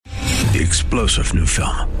The explosive new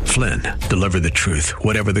film, Flynn, deliver the truth,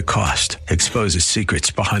 whatever the cost, exposes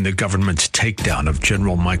secrets behind the government's takedown of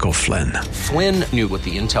General Michael Flynn. Flynn knew what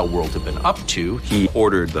the intel world had been up to. He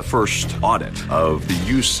ordered the first audit of the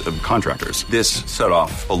use of contractors. This set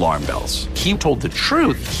off alarm bells. He told the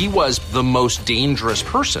truth. He was the most dangerous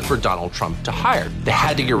person for Donald Trump to hire. They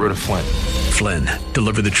had to get rid of Flynn. Flynn,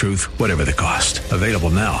 deliver the truth, whatever the cost. Available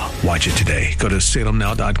now. Watch it today. Go to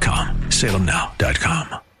salemnow.com.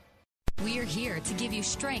 salemnow.com. We're here to give you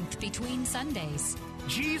strength between Sundays.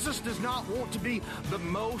 Jesus does not want to be the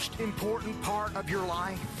most important part of your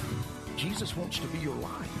life. Jesus wants to be your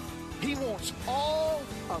life. He wants all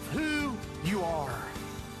of who you are.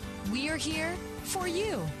 We're here for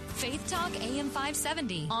you. Faith Talk AM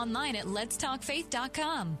 570. Online at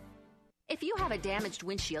letstalkfaith.com. If you have a damaged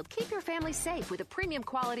windshield, keep your family safe with a premium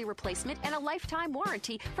quality replacement and a lifetime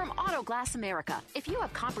warranty from Auto Glass America. If you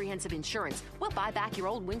have comprehensive insurance, we'll buy back your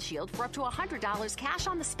old windshield for up to $100 cash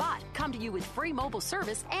on the spot. Come to you with free mobile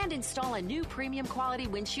service and install a new premium quality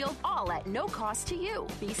windshield, all at no cost to you.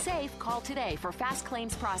 Be safe. Call today for fast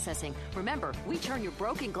claims processing. Remember, we turn your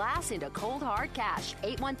broken glass into cold, hard cash.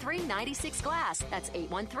 813-96-GLASS. That's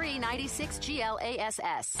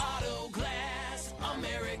 813-96-GLASS. Auto Glass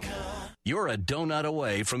America. You're a donut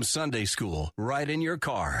away from Sunday school, right in your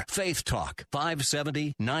car. Faith Talk,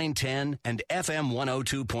 570, 910, and FM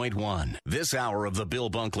 102.1. This hour of the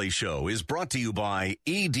Bill Bunkley Show is brought to you by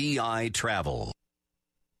EDI Travel.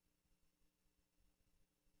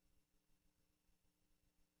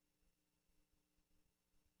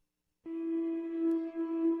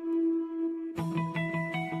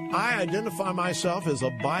 I identify myself as a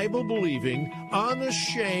Bible-believing,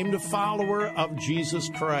 unashamed follower of Jesus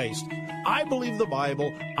Christ. I believe the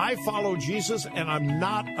Bible, I follow Jesus, and I'm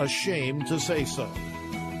not ashamed to say so.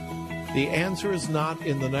 The answer is not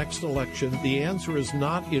in the next election. The answer is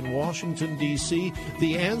not in Washington, D.C.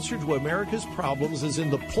 The answer to America's problems is in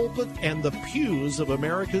the pulpit and the pews of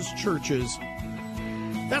America's churches.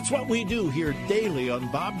 That's what we do here daily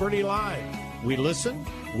on Bob Burney Live. We listen,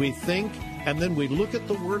 we think, and then we look at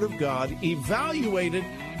the Word of God, evaluate it,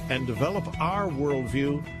 and develop our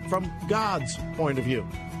worldview from God's point of view.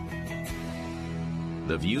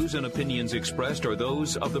 The views and opinions expressed are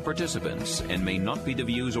those of the participants and may not be the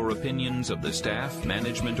views or opinions of the staff,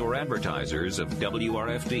 management, or advertisers of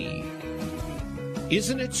WRFD.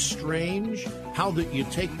 Isn't it strange how that you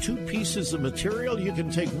take two pieces of material, you can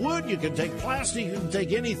take wood, you can take plastic, you can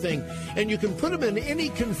take anything, and you can put them in any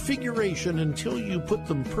configuration until you put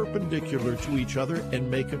them perpendicular to each other and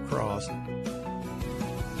make a cross.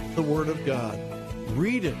 The Word of God.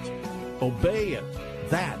 Read it. Obey it.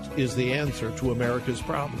 That is the answer to America's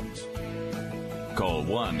problems. Call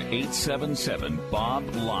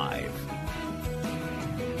 1-877-BOB-LIVE.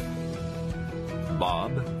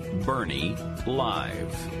 Bob Burney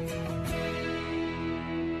Live.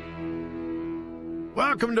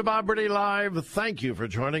 Welcome to Bob Burney Live. Thank you for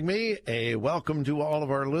joining me. A welcome to all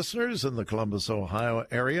of our listeners in the Columbus, Ohio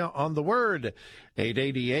area on the Word,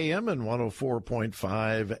 880 AM and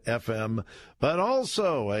 104.5 FM. But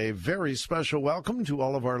also a very special welcome to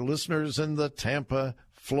all of our listeners in the Tampa,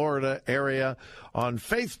 Florida area on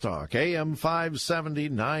Faith Talk, AM 570,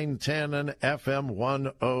 910, and FM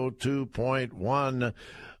 102.1.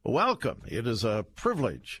 Welcome. It is a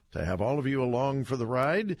privilege to have all of you along for the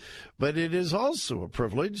ride, but it is also a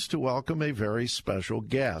privilege to welcome a very special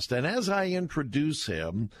guest. And as I introduce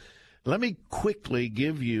him, let me quickly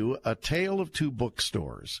give you a tale of two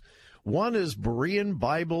bookstores. One is Berean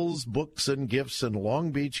Bibles, Books, and Gifts in Long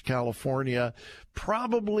Beach, California,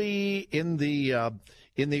 probably in the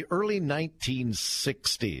early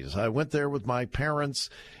 1960s. I went there with my parents,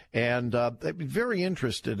 and they'd be very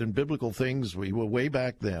interested in biblical things. We were way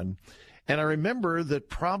back then. And I remember that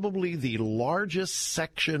probably the largest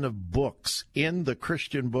section of books in the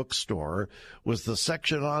Christian bookstore was the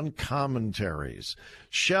section on commentaries.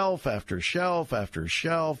 Shelf after shelf after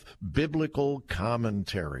shelf, biblical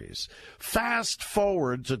commentaries. Fast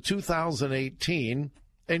forward to 2018,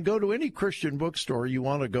 and go to any Christian bookstore you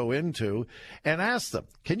want to go into and ask them,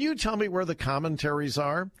 can you tell me where the commentaries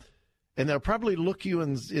are? And they'll probably look you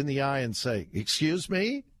in the eye and say, excuse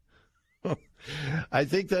me? I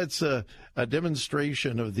think that's a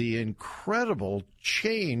demonstration of the incredible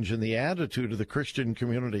change in the attitude of the Christian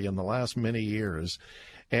community in the last many years.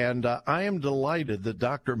 And I am delighted that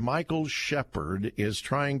Dr. Michael Shepherd is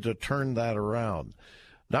trying to turn that around.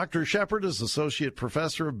 Dr. Shepherd is Associate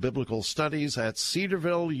Professor of Biblical Studies at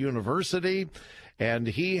Cedarville University, and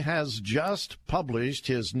he has just published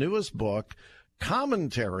his newest book,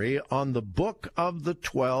 commentary on the Book of the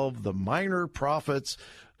 12, the Minor Prophets.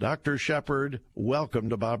 Dr. Shepherd, welcome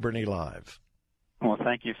to Bob Burney Live. Well,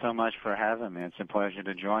 thank you so much for having me. It's a pleasure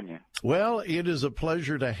to join you. Well, it is a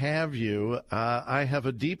pleasure to have you. I have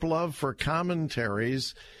a deep love for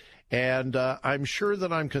commentaries, and I'm sure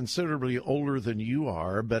that I'm considerably older than you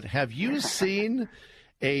are, but have you seen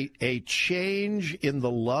a change in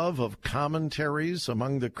the love of commentaries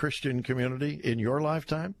among the Christian community in your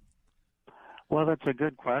lifetime? Well, that's a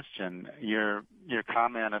good question. Your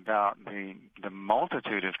comment about the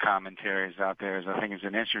multitude of commentaries out there is, I think, is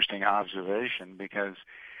an interesting observation, because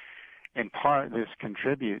in part this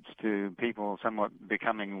contributes to people somewhat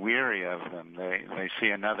becoming weary of them. They see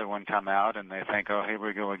another one come out and they think, oh, here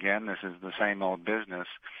we go again. This is the same old business.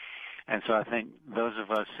 And so I think those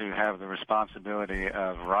of us who have the responsibility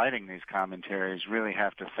of writing these commentaries really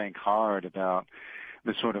have to think hard about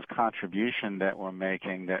the sort of contribution that we're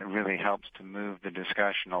making that really helps to move the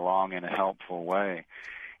discussion along in a helpful way.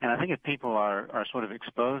 And I think if people are sort of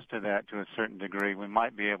exposed to that to a certain degree, we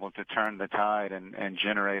might be able to turn the tide and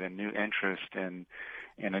generate a new interest in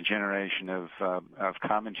a generation of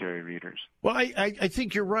commentary readers. Well, I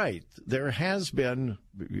think you're right. There has been,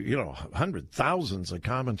 thousands of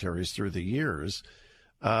commentaries through the years.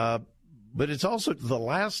 But it's also the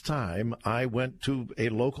last time I went to a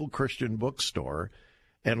local Christian bookstore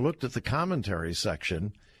and looked at the commentary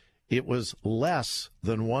section, it was less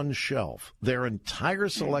than one shelf. Their entire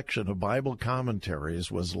selection of Bible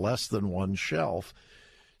commentaries was less than one shelf.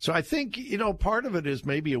 So I think, part of it is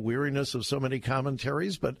maybe a weariness of so many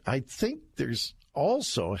commentaries, but I think there's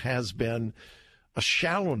also has been a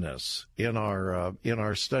shallowness in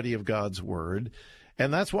our study of God's Word.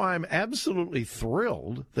 And that's why I'm absolutely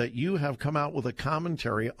thrilled that you have come out with a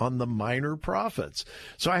commentary on the Minor Prophets.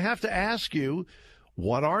 So I have to ask you,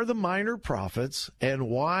 what are the Minor Prophets, and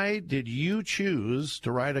why did you choose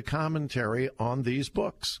to write a commentary on these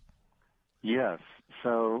books? Yes.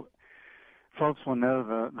 So folks will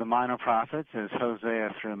know the Minor Prophets as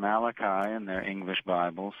Hosea through Malachi in their English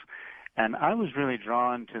Bibles. And I was really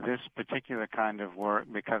drawn to this particular kind of work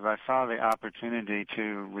because I saw the opportunity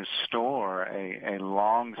to restore a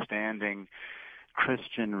long-standing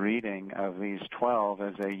Christian reading of these 12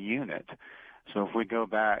 as a unit. So if we go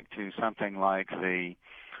back to something like the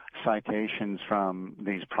citations from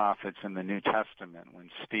these prophets in the New Testament, when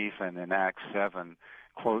Stephen in Acts 7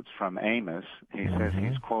 quotes from Amos, he says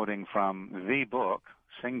he's quoting from the book,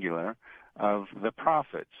 singular, of the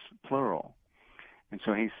prophets, plural. And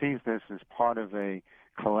so he sees this as part of a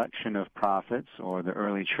collection of prophets, or the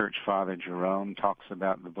early church father Jerome talks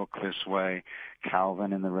about the book this way.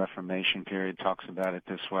 Calvin in the Reformation period talks about it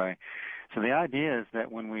this way. So the idea is that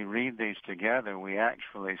when we read these together, we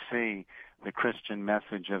actually see the Christian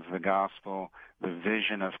message of the gospel, the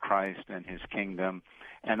vision of Christ and his kingdom,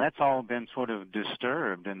 and that's all been sort of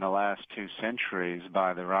disturbed in the last 2 centuries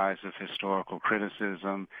by the rise of historical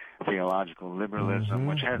criticism, theological liberalism,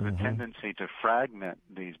 which has a tendency to fragment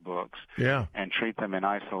these books and treat them in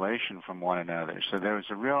isolation from one another. So there was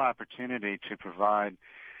a real opportunity to provide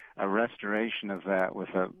a restoration of that with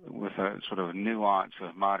a sort of nuance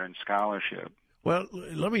of modern scholarship. Well,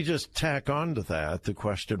 let me just tack on to that the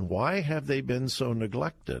question, why have they been so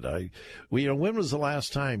neglected? When was the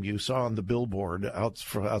last time you saw on the billboard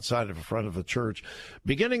outside of the front of a church,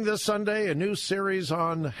 beginning this Sunday, a new series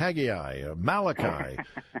on Haggai, Malachi,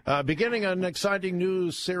 beginning an exciting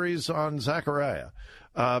new series on Zechariah?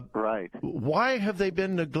 Right. Why have they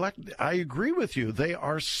been neglected? I agree with you. They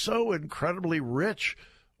are so incredibly rich.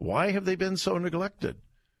 Why have they been so neglected?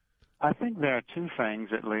 I think there are 2 things,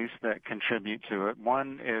 at least, that contribute to it.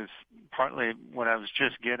 One is partly what I was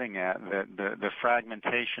just getting at, the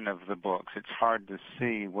fragmentation of the books. It's hard to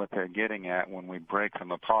see what they're getting at when we break them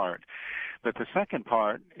apart. But the second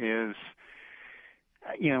part is,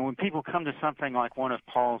 when people come to something like one of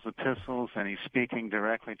Paul's epistles and he's speaking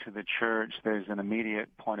directly to the church, there's an immediate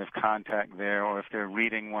point of contact there. Or if they're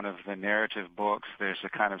reading one of the narrative books, there's a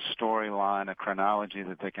kind of storyline, a chronology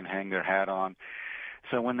that they can hang their hat on.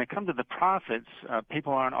 So when they come to the prophets,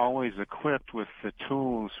 people aren't always equipped with the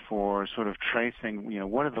tools for sort of tracing,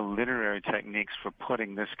 what are the literary techniques for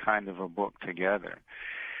putting this kind of a book together.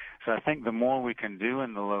 So I think the more we can do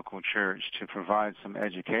in the local church to provide some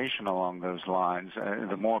education along those lines,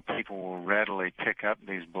 the more people will readily pick up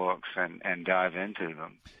these books and dive into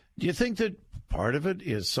them. Do you think that part of it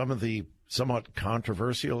is some of the somewhat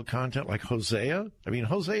controversial content like Hosea? I mean,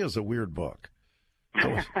 Hosea is a weird book.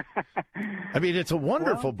 It's a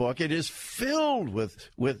wonderful book. It is filled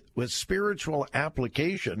with spiritual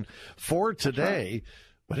application for today,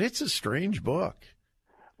 but it's a strange book.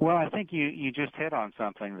 Well, I think you just hit on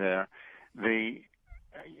something there.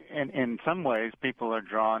 in some ways, people are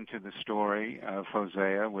drawn to the story of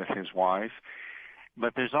Hosea with his wife,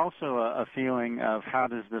 but there's also a feeling of how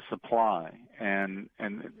does this apply? And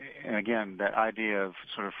again, that idea of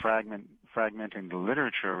sort of fragmenting the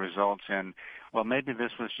literature results in, well, maybe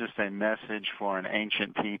this was just a message for an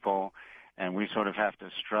ancient people, and we sort of have to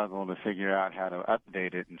struggle to figure out how to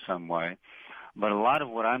update it in some way. But a lot of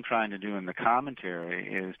what I'm trying to do in the commentary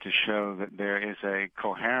is to show that there is a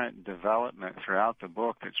coherent development throughout the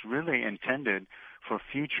book that's really intended for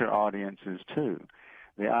future audiences too.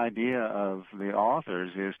 The idea of the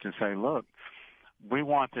authors is to say, look, we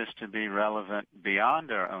want this to be relevant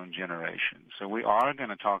beyond our own generation. So we are going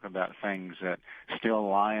to talk about things that still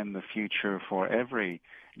lie in the future for every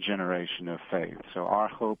generation of faith. So our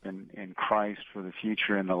hope in Christ for the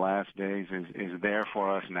future in the last days is there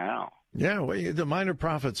for us now. Yeah, well, the minor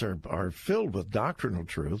prophets are filled with doctrinal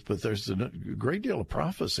truth, but there's a great deal of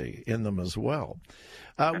prophecy in them as well.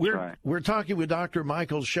 We're talking with Dr.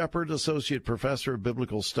 Michael Shepherd, Associate Professor of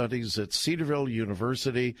Biblical Studies at Cedarville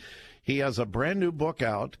University. He has a brand new book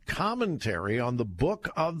out, Commentary on the Book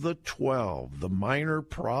of the 12, The Minor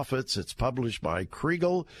Prophets. It's published by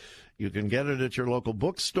Kriegel. You can get it at your local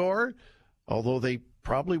bookstore, although they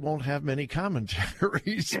probably won't have many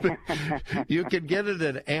commentaries. But you can get it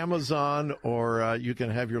at Amazon, or you can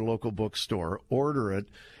have your local bookstore order it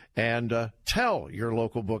and tell your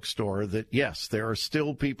local bookstore that, yes, there are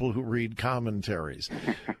still people who read commentaries.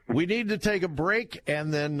 We need to take a break,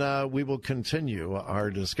 and then we will continue our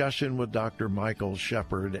discussion with Dr. Michael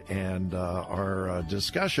Shepherd and our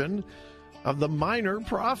discussion of the minor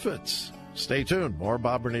prophets. Stay tuned. More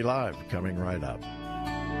Bob Burney Live coming right up.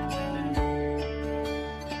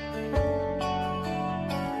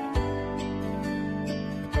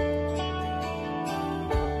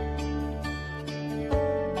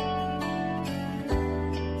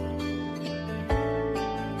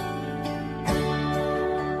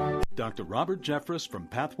 Dr. Robert Jeffress from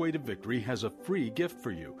Pathway to Victory has a free gift for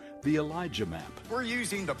you, the Elijah Map. We're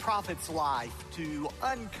using the prophet's life to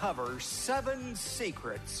uncover 7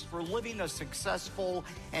 secrets for living a successful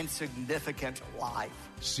and significant life.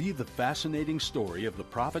 See the fascinating story of the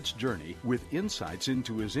prophet's journey with insights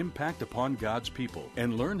into his impact upon God's people,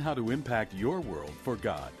 and learn how to impact your world for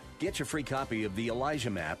God. Get your free copy of the Elijah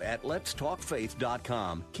Map at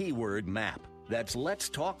letstalkfaith.com, keyword map. That's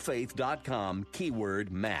letstalkfaith.com,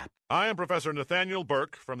 keyword map. I am Professor Nathaniel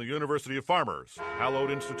Burke from the University of Farmers, Hallowed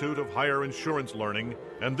Institute of Higher Insurance Learning,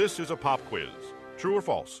 and this is a pop quiz. True or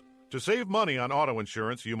false? To save money on auto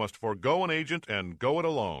insurance, you must forego an agent and go it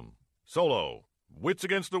alone. Solo. Wits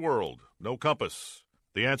against the world. No compass.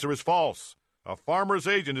 The answer is false. A farmer's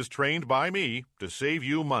agent is trained by me to save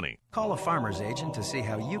you money. Call a farmer's agent to see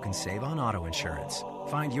how you can save on auto insurance.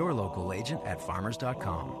 Find your local agent at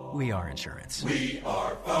farmers.com. We are insurance. We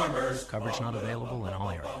are farmers. Coverage not available in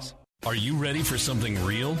all areas. Are you ready for something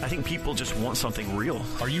real? I think people just want something real.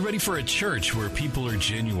 Are you ready for a church where people are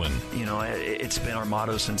genuine? You know, it's been our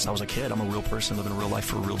motto since I was a kid. I'm a real person living a real life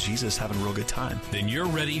for a real Jesus, having a real good time. Then you're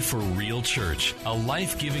ready for Real Church, a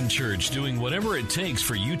life-giving church doing whatever it takes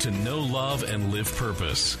for you to know, love, and live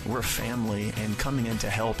purpose. We're a family and coming in to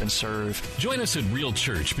help and serve. Join us at Real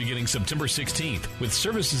Church beginning September 16th with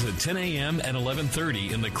services at 10 a.m. and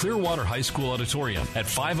 11:30 in the Clearwater High School Auditorium at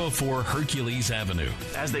 504 Hercules Avenue.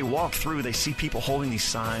 As they walk through, they see people holding these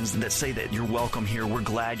signs that say that you're welcome here, we're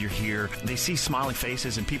glad you're here. They see smiling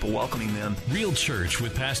faces and people welcoming them. Real Church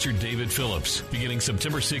with Pastor David Phillips, beginning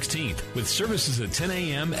September 16th, with services at 10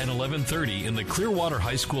 a.m. and 11:30 in the Clearwater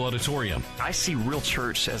High School Auditorium. I see Real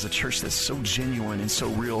Church as a church that's so genuine and so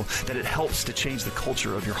real that it helps to change the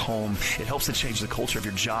culture of your home. It helps to change the culture of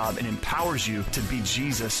your job and empowers you to be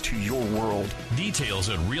Jesus to your world. Details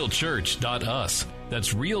at realchurch.us.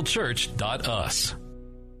 That's realchurch.us.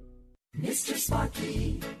 Mr.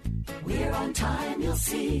 Sparky, we're on time, you'll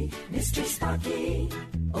see. Mr. Sparky,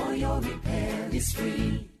 or your repair is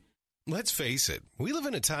free. Let's face it, we live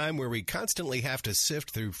in a time where we constantly have to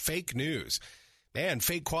sift through fake news and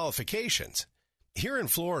fake qualifications. Here in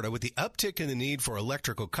Florida, with the uptick in the need for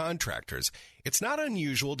electrical contractors, it's not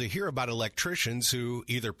unusual to hear about electricians who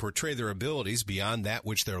either portray their abilities beyond that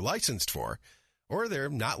which they're licensed for, or they're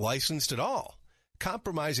not licensed at all,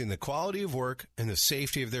 compromising the quality of work and the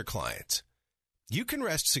safety of their clients. You can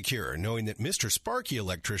rest secure knowing that Mr. Sparky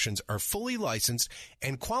electricians are fully licensed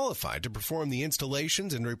and qualified to perform the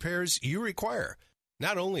installations and repairs you require.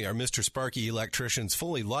 Not only are Mr. Sparky electricians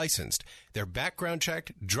fully licensed, they're background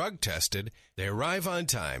checked, drug tested, they arrive on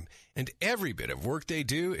time, and every bit of work they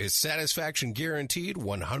do is satisfaction guaranteed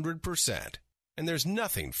 100%. And there's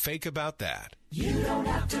nothing fake about that. You don't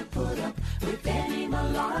have to put up with any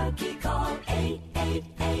malarkey. Call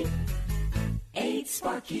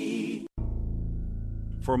 888-8-SPARKY.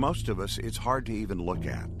 For most of us, it's hard to even look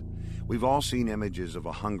at. We've all seen images of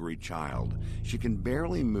a hungry child. She can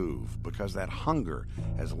barely move because that hunger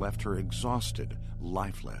has left her exhausted,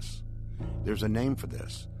 lifeless. There's a name for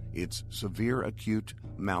this. It's severe acute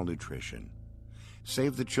malnutrition.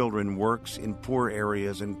 Save the Children works in poor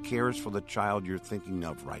areas and cares for the child you're thinking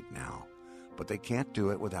of right now. But they can't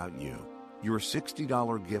do it without you. Your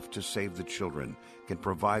 $60 gift to Save the Children can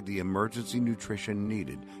provide the emergency nutrition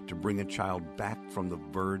needed to bring a child back from the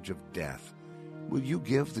verge of death. Will you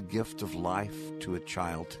give the gift of life to a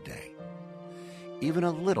child today? Even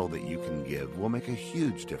a little that you can give will make a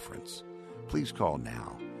huge difference. Please call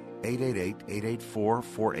now.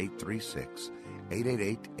 888-884-4836.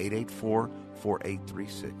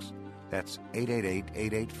 888-884-4836. That's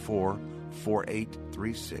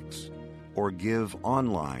 888-884-4836. Or give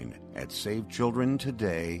online at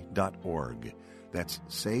SaveChildrenToday.org. That's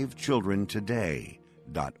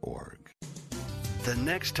SaveChildrenToday.org. The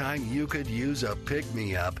next time you could use a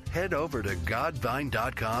pick-me-up, head over to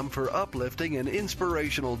Godvine.com for uplifting and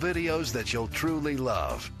inspirational videos that you'll truly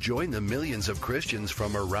love. Join the millions of Christians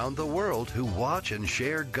from around the world who watch and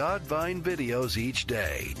share Godvine videos each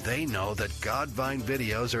day. They know that Godvine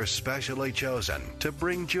videos are specially chosen to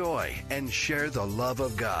bring joy and share the love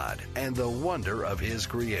of God and the wonder of His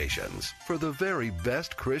creations. For the very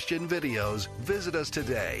best Christian videos, visit us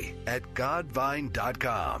today at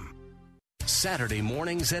Godvine.com. Saturday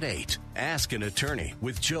mornings at 8. Ask an Attorney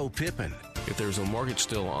with Joe Pippin. If there's a mortgage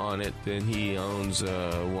still on it, then he owns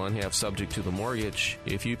one half subject to the mortgage.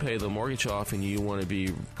 If you pay the mortgage off and you want to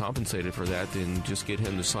be compensated for that, then just get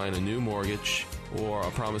him to sign a new mortgage or a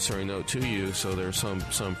promissory note to you so there's some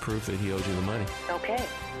proof that he owes you the money. Okay,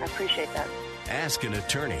 I appreciate that. Ask an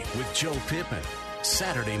Attorney with Joe Pippin.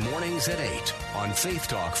 Saturday mornings at 8 on Faith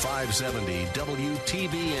Talk 570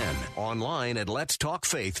 WTBN. Online at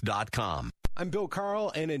letstalkfaith.com. I'm Bill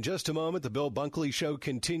Carl, and in just a moment, the Bill Bunkley Show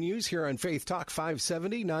continues here on Faith Talk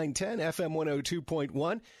 570, 910, FM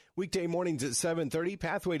 102.1. Weekday mornings at 7:30,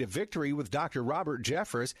 Pathway to Victory with Dr. Robert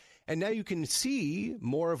Jeffress. And now you can see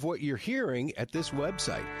more of what you're hearing at this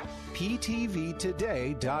website,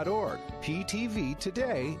 ptvtoday.org,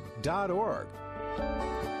 ptvtoday.org.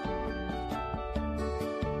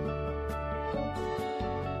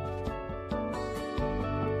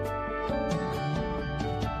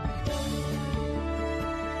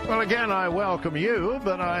 Well, again, I welcome you,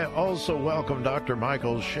 but I also welcome Dr.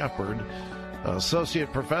 Michael Shepherd,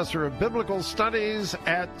 Associate Professor of Biblical Studies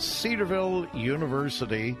at Cedarville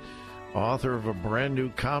University, author of a brand new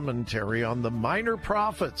commentary on the Minor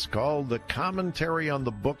Prophets called The Commentary on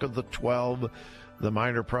the Book of the 12, the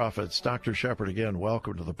Minor Prophets. Dr. Shepherd, again,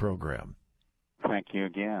 welcome to the program. Thank you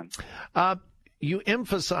again. You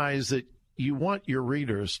emphasize that you want your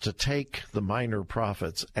readers to take the Minor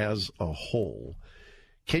Prophets as a whole.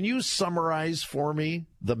 Can you summarize for me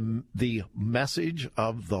the message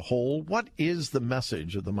of the whole? What is the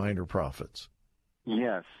message of the Minor Prophets?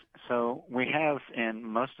 Yes. So we have in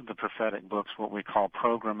most of the prophetic books what we call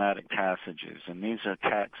programmatic passages, and these are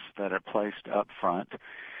texts that are placed up front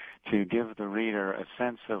to give the reader a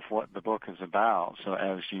sense of what the book is about. So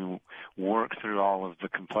as you work through all of the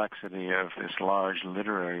complexity of this large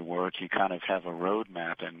literary work, you kind of have a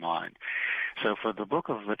roadmap in mind. So for the book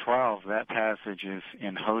of the 12, that passage is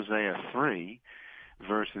in Hosea 3,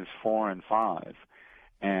 verses 4 and 5.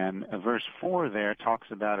 And verse 4 there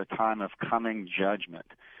talks about a time of coming judgment,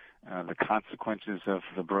 the consequences of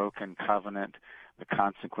the broken covenant, the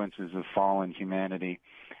consequences of fallen humanity.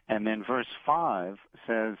 And then verse 5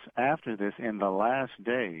 says, after this, in the last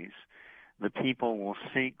days, the people will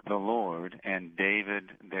seek the Lord and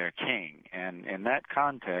David their king. And in that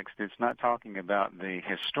context, it's not talking about the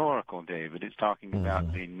historical David. It's talking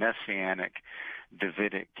about the messianic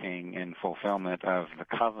Davidic king in fulfillment of the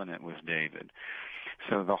covenant with David.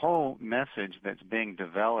 So the whole message that's being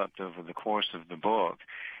developed over the course of the book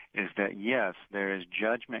is that, yes, there is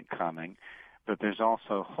judgment coming, but there's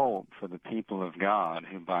also hope for the people of God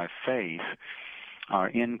who by faith are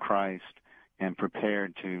in Christ and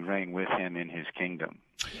prepared to reign with him in his kingdom.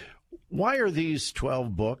 Why are these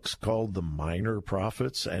 12 books called the Minor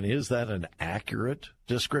Prophets, and is that an accurate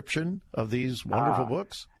description of these wonderful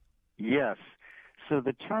books? Yes. So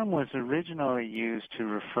the term was originally used to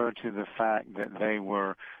refer to the fact that they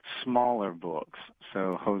were smaller books.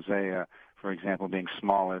 So Hosea, for example, being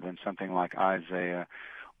smaller than something like Isaiah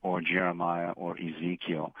or Jeremiah or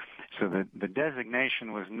Ezekiel. So the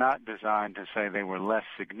designation was not designed to say they were less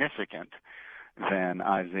significant, than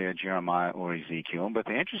Isaiah, Jeremiah, or Ezekiel. But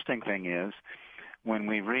the interesting thing is, when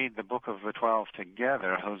we read the book of the 12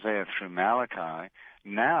 together, Hosea through Malachi,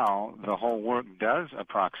 now the whole work does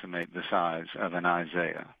approximate the size of an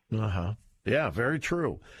Isaiah. Uh-huh. Yeah, very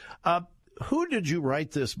true. Who did you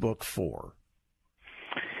write this book for?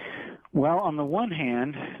 Well, on the one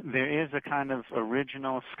hand, there is a kind of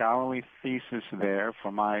original scholarly thesis there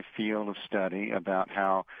for my field of study about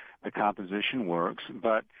how the composition works,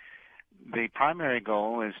 but the primary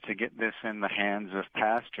goal is to get this in the hands of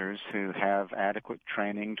pastors who have adequate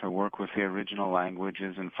training to work with the original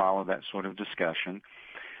languages and follow that sort of discussion.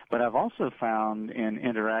 But I've also found in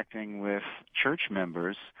interacting with church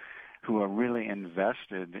members who are really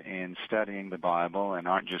invested in studying the Bible and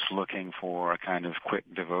aren't just looking for a kind of quick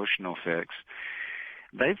devotional fix,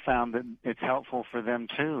 they've found that it's helpful for them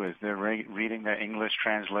too as they're reading their English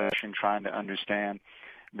translation, trying to understand,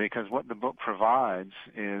 because what the book provides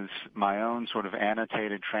is my own sort of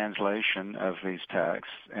annotated translation of these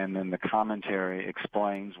texts, and then the commentary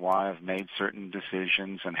explains why I've made certain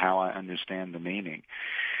decisions and how I understand the meaning.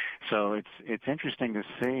 So it's interesting to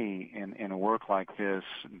see in a work like this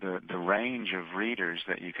the range of readers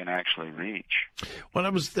that you can actually reach. Well,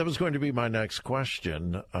 that was going to be my next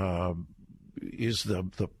question. Is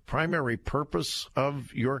the primary purpose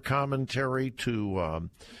of your commentary to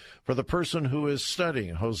for the person who is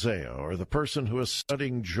studying Hosea or the person who is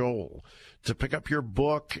studying Joel to pick up your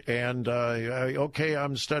book and, okay,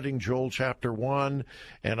 I'm studying Joel chapter 1,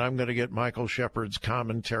 and I'm going to get Michael Shepherd's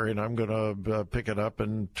commentary, and I'm going to pick it up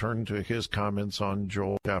and turn to his comments on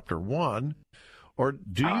Joel chapter 1? Or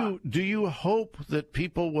do you hope that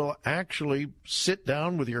people will actually sit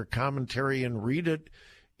down with your commentary and read it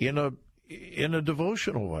in a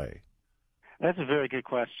devotional way? That's a very good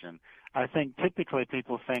question. I think typically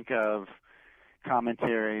people think of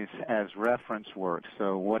commentaries as reference work,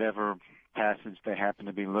 so whatever passage they happen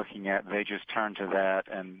to be looking at, they just turn to that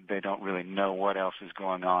and they don't really know what else is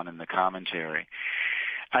going on in the commentary.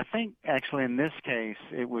 I think actually in this case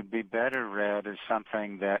it would be better read as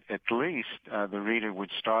something that at least the reader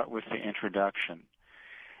would start with the introduction.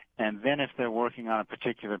 And then if they're working on a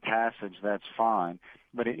particular passage, that's fine.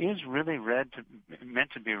 But it is really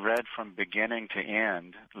meant to be read from beginning to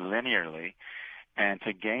end linearly, and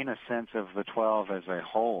to gain a sense of the 12 as a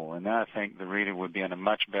whole. And then I think the reader would be in a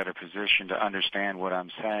much better position to understand what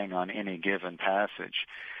I'm saying on any given passage.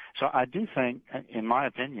 So I do think, in my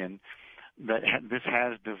opinion, that this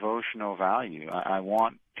has devotional value. I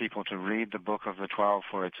want people to read the book of the 12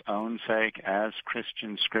 for its own sake as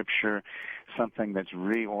Christian scripture, something that's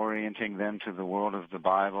reorienting them to the world of the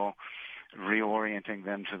Bible, reorienting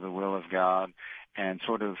them to the will of God, and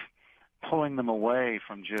sort of pulling them away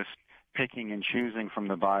from just picking and choosing from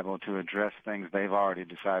the Bible to address things they've already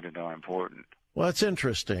decided are important. Well, it's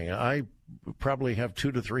interesting. I probably have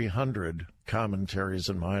 200 to 300 commentaries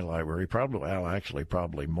in my library,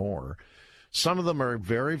 probably more. Some of them are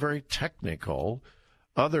very, very technical.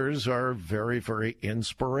 Others are very, very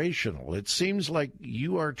inspirational. It seems like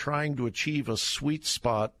you are trying to achieve a sweet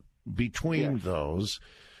spot between those.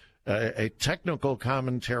 A technical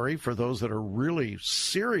commentary for those that are really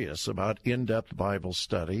serious about in-depth Bible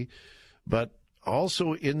study, but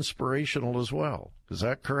also inspirational as well. Is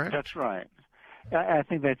that correct? That's right. I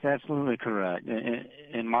think that's absolutely correct.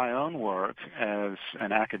 In my own work as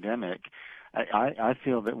an academic, I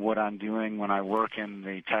feel that what I'm doing when I work in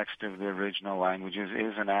the text of the original languages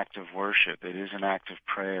is an act of worship. It is an act of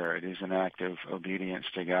prayer. It is an act of obedience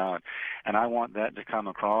to God. And I want that to come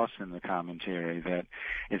across in the commentary, that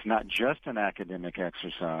it's not just an academic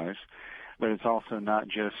exercise, but it's also not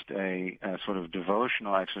just a sort of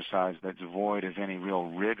devotional exercise that's void of any real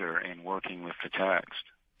rigor in working with the text.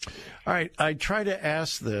 All right. I try to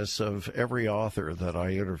ask this of every author that I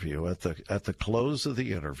interview at the close of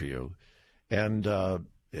the interview. And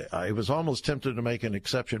I was almost tempted to make an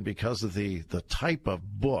exception because of the type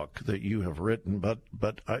of book that you have written,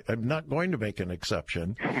 but I'm not going to make an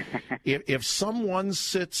exception. If someone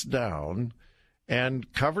sits down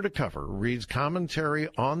and cover to cover reads commentary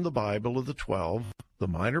on the Bible of the 12, the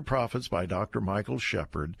Minor Prophets by Dr. Michael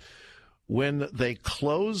Shepherd, when they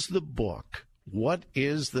close the book, what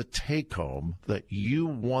is the take-home that you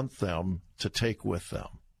want them to take with them?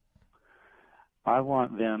 I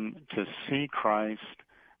want them to see Christ,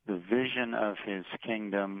 the vision of his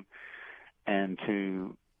kingdom, and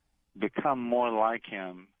to become more like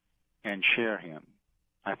him and share him.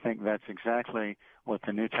 I think that's exactly what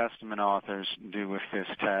the New Testament authors do with this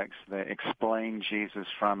text. They explain Jesus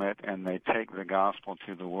from it, and they take the gospel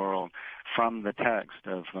to the world from the text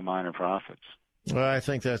of the Minor Prophets. Well, I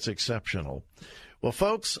think that's exceptional. Well,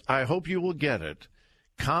 folks, I hope you will get it.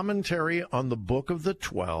 Commentary on the Book of the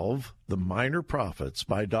 12, The Minor Prophets,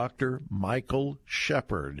 by Dr. Michael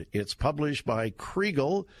Shepherd. It's published by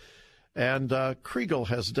Kriegel, and Kriegel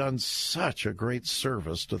has done such a great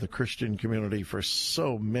service to the Christian community for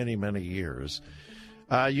so many, many years.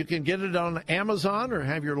 You can get it on Amazon or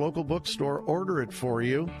have your local bookstore order it for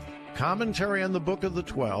you. Commentary on the Book of the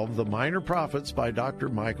 12, The Minor Prophets, by Dr.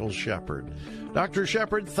 Michael Shepherd. Dr.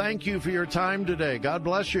 Shepherd, thank you for your time today. God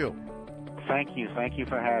bless you. Thank you. Thank you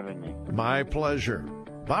for having me. My pleasure.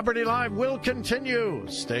 Poverty Live will continue.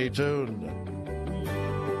 Stay tuned.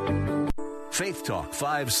 Faith Talk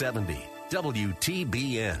 570,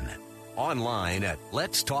 WTBN. Online at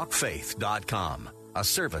letstalkfaith.com, a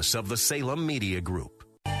service of the Salem Media Group.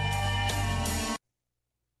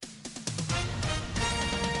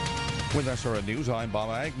 With SRN News, I'm Bob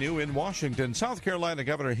Agnew in Washington. South Carolina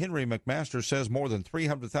Governor Henry McMaster says more than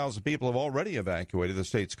 300,000 people have already evacuated the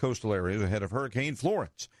state's coastal areas ahead of Hurricane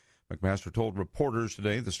Florence. McMaster told reporters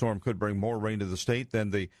today the storm could bring more rain to the state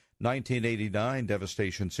than the 1989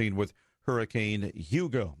 devastation seen with Hurricane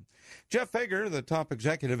Hugo. Jeff Fager, the top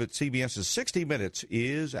executive at CBS's 60 Minutes,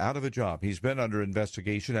 is out of a job. He's been under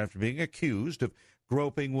investigation after being accused of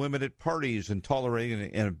groping women at parties and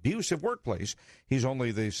tolerating an abusive workplace. He's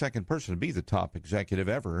only the second person to be the top executive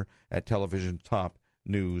ever at television's top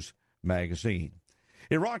news magazine.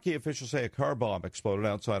 Iraqi officials say a car bomb exploded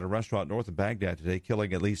outside a restaurant north of Baghdad today,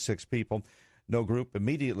 killing at least 6 people. No group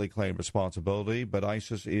immediately claimed responsibility, but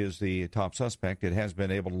ISIS is the top suspect. It has been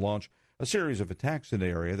able to launch a series of attacks in the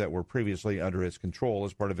area that were previously under its control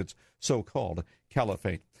as part of its so-called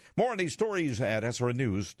caliphate. More on these stories at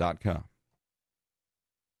srnnews.com.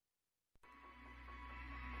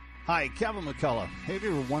 Hi, Kevin McCullough. Have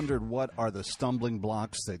you ever wondered what are the stumbling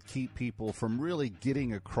blocks that keep people from really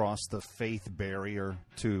getting across the faith barrier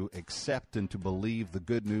to accept and to believe the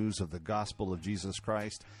good news of the gospel of Jesus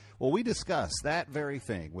Christ? Well, we discuss that very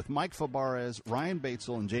thing with Mike Fabarez, Ryan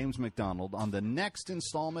Batesel, and James McDonald on the next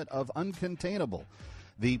installment of Uncontainable,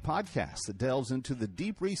 the podcast that delves into the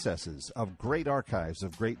deep recesses of great archives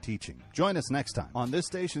of great teaching. Join us next time on this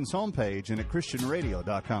station's homepage and at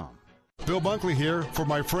ChristianRadio.com. Bill Bunkley here for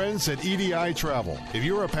my friends at EDI Travel. If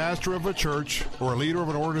you're a pastor of a church or a leader of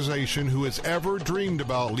an organization who has ever dreamed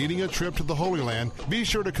about leading a trip to the Holy Land, be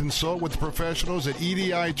sure to consult with the professionals at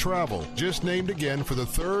EDI Travel, just named again for the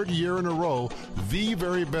 3rd year in a row, the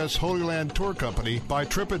very best Holy Land tour company by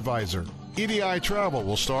TripAdvisor. EDI Travel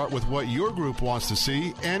will start with what your group wants to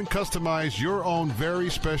see and customize your own very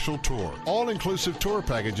special tour. All-inclusive tour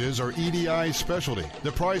packages are EDI's specialty.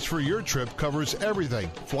 The price for your trip covers everything: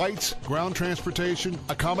 flights, ground transportation,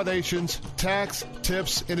 accommodations, tax,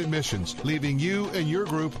 tips, and admissions, leaving you and your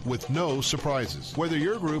group with no surprises. Whether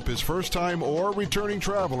your group is first-time or returning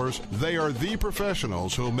travelers, they are the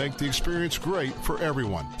professionals who will make the experience great for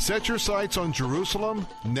everyone. Set your sights on Jerusalem,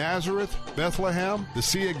 Nazareth, Bethlehem, the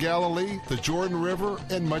Sea of Galilee, the Jordan River,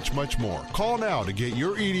 and much, much more. Call now to get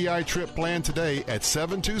your EDI trip planned today at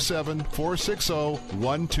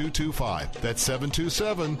 727-460-1225. That's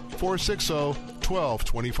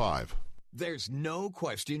 727-460-1225. There's no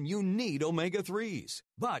question you need omega-3s.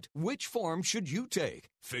 But which form should you take?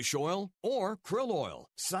 Fish oil or krill oil?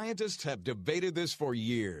 Scientists have debated this for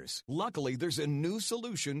years. Luckily, there's a new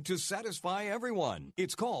solution to satisfy everyone.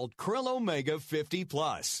 It's called Krill Omega 50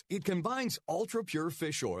 Plus. It combines ultra-pure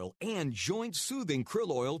fish oil and joint-soothing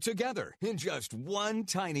krill oil together in just one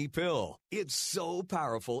tiny pill. It's so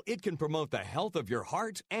powerful, it can promote the health of your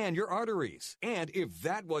heart and your arteries. And if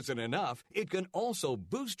that wasn't enough, it can also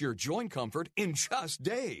boost your joint comfort in just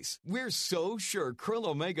days. We're so sure Krill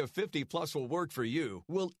Omega 50 Plus will work for you.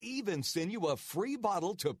 We'll even send you a free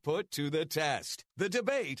bottle to put to the test. The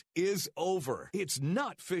debate is over. It's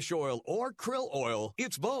not fish oil or krill oil.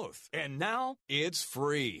 It's both. And now it's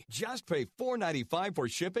free. Just pay $4.95 for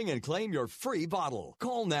shipping and claim your free bottle.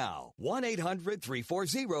 Call now.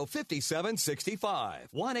 1-800-340-5765.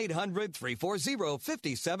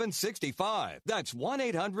 1-800-340-5765. That's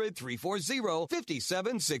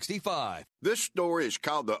 1-800-340-5765. This story is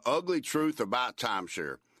called The Ugly Truth About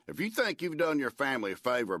Timeshare. If you think you've done your family a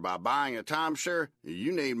favor by buying a timeshare,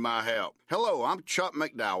 you need my help. Hello, I'm Chuck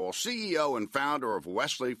McDowell, CEO and founder of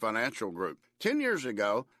Wesley Financial Group. 10 years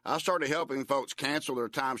ago, I started helping folks cancel their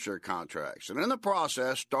timeshare contracts, and in the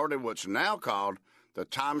process started what's now called the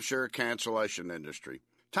timeshare cancellation industry.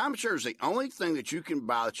 Timeshare is the only thing that you can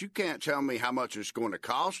buy that you can't tell me how much it's going to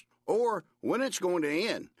cost or when it's going to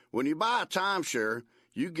end. When you buy a timeshare,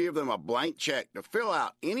 you give them a blank check to fill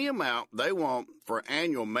out any amount they want for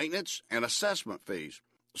annual maintenance and assessment fees.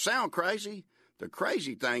 Sound crazy? The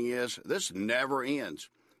crazy thing is, this never ends.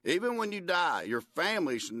 Even when you die, your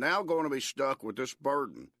family's now going to be stuck with this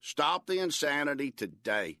burden. Stop the insanity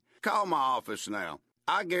today. Call my office now.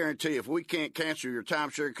 I guarantee if we can't cancel your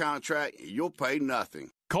timeshare contract, you'll pay nothing.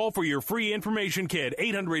 Call for your free information kit,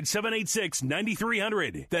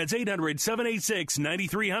 800-786-9300. That's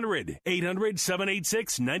 800-786-9300.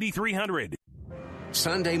 800-786-9300.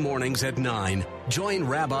 Sunday mornings at 9, join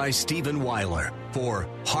Rabbi Stephen Weiler for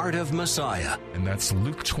Heart of Messiah. And that's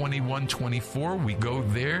Luke 21:24. We go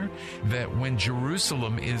there, that when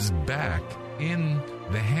Jerusalem is back in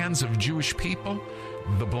the hands of Jewish people,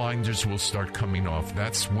 the blinders will start coming off.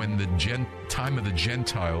 That's when the time of the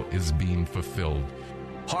Gentile is being fulfilled.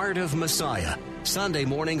 Heart of Messiah, Sunday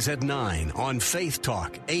mornings at 9 on Faith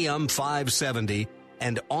Talk, AM 570,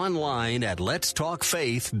 and online at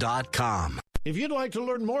letstalkfaith.com. If you'd like to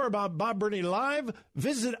learn more about Bob Burney Live,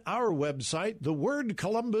 visit our website,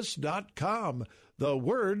 thewordcolumbus.com.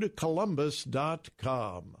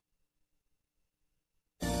 Thewordcolumbus.com.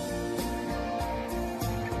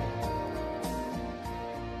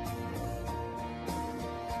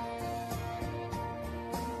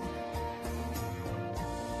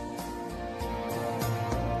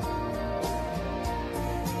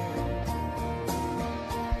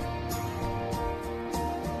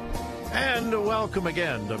 And welcome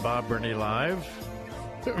again to Bob Burney Live.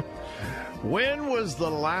 When was the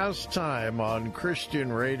last time on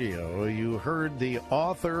Christian radio you heard the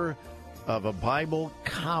author of a Bible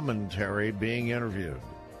commentary being interviewed?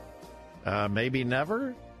 Maybe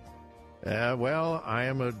never? Well, I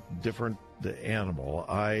am a different animal.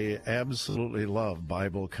 I absolutely love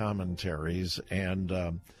Bible commentaries,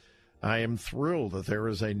 and I am thrilled that there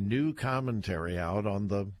is a new commentary out on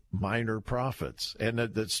the minor prophets. And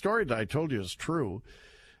the story that I told you is true.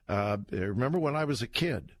 I remember when I was a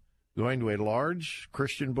kid going to a large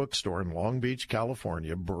Christian bookstore in Long Beach,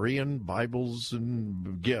 California, Berean Bibles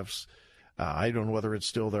and Gifts. I don't know whether it's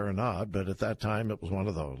still there or not, but at that time it was one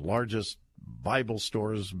of the largest Bible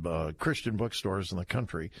stores, Christian bookstores in the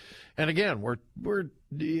country. And again, we're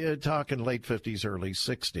talking late 50s, early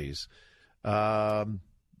 60s.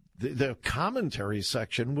 The commentary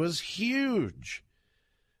section was huge.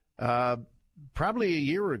 Probably a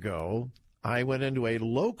year ago, I went into a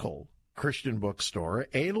local Christian bookstore,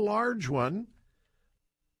 a large one,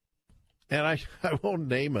 and I won't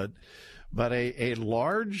name it, but a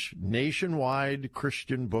large nationwide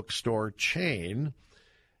Christian bookstore chain.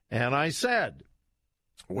 And I said,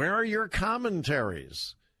 "Where are your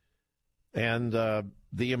commentaries?" And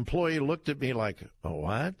the employee looked at me like, "Oh,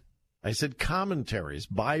 what?" I said, "Commentaries,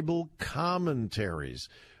 Bible commentaries.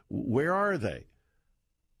 Where are they?"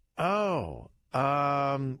 "Oh,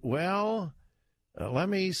 well, let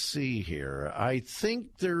me see here. I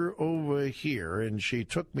think they're over here." And she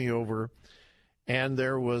took me over, and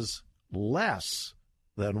there was less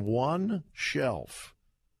than one shelf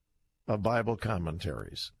of Bible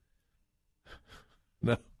commentaries.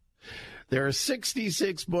 No. There are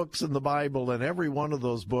 66 books in the Bible, and every one of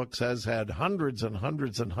those books has had hundreds and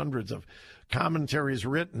hundreds and hundreds of commentaries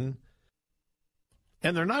written.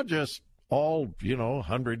 And they're not just all,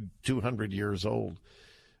 100, 200 years old.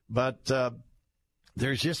 But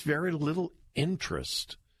there's just very little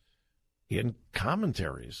interest in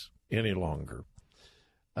commentaries any longer.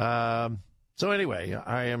 So anyway,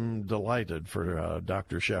 I am delighted for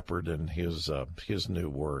Dr. Shepherd and his new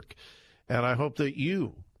work. And I hope that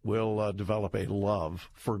you will develop a love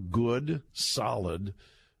for good, solid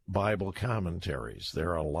Bible commentaries. There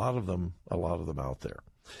are a lot of them out there.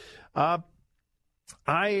 I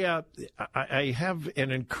have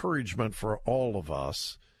an encouragement for all of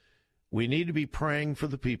us. We need to be praying for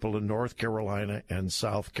the people in North Carolina and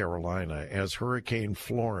South Carolina as Hurricane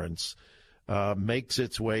Florence makes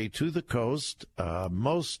its way to the coast.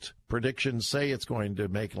 Most predictions say it's going to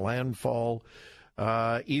make landfall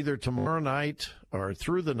either tomorrow night or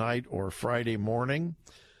through the night or Friday morning.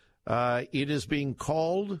 It is being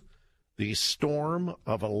called the storm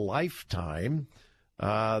of a lifetime.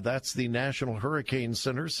 That's the National Hurricane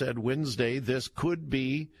Center said Wednesday. This could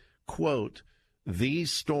be, quote, the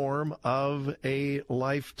storm of a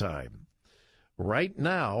lifetime. Right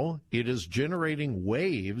now, it is generating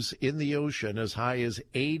waves in the ocean as high as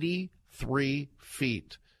 83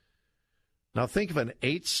 feet. Now think of an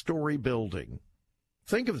 8-story building.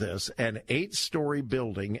 Think of this, an 8-story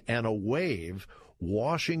building and a wave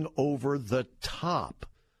washing over the top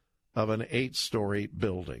of an 8-story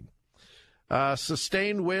building.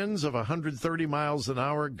 Sustained winds of 130 miles an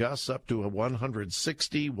hour, gusts up to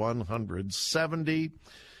 160, 170.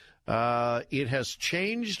 It has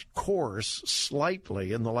changed course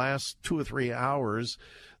slightly in the last 2 or 3 hours.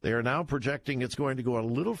 They are now projecting it's going to go a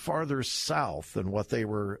little farther south than what they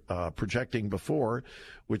were projecting before,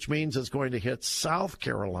 which means it's going to hit South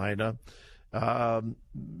Carolina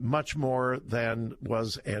much more than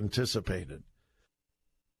was anticipated.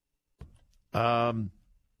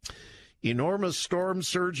 Enormous storm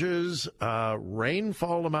surges,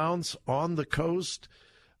 rainfall amounts on the coast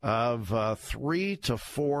of 3 to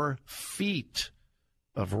 4 feet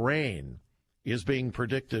of rain is being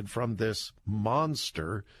predicted from this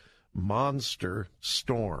monster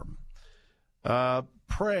storm.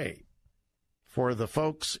 Pray for the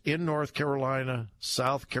folks in North Carolina,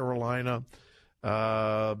 South Carolina.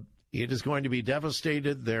 It is going to be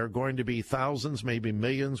devastated. There are going to be thousands, maybe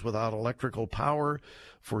millions, without electrical power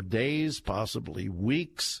for days, possibly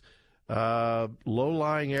weeks.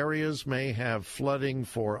 Low-lying areas may have flooding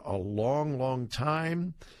for a long, long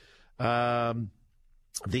time.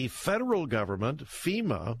 The federal government,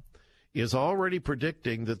 FEMA, is already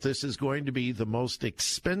predicting that this is going to be the most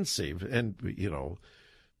expensive, and,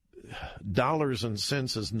 dollars and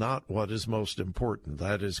cents is not what is most important.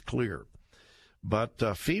 That is clear. But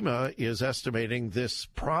FEMA is estimating this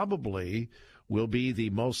probably will be the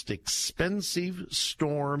most expensive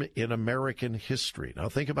storm in American history. Now,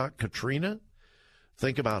 think about Katrina.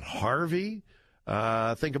 Think about Harvey.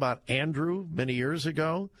 Think about Andrew many years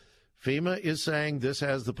ago. FEMA is saying this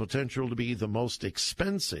has the potential to be the most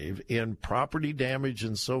expensive in property damage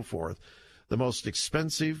and so forth, the most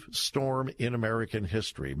expensive storm in American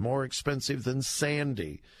history, more expensive than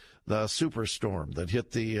Sandy, the superstorm that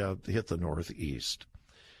hit the Northeast.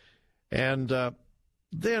 And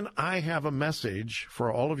then I have a message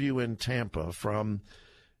for all of you in Tampa from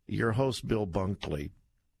your host, Bill Bunkley.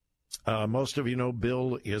 Most of you know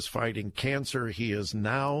Bill is fighting cancer. He is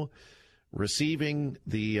now receiving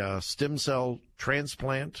the stem cell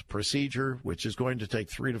transplant procedure, which is going to take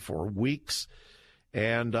 3 to 4 weeks.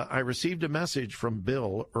 And I received a message from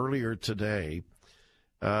Bill earlier today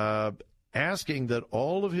asking that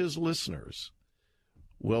all of his listeners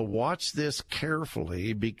will watch this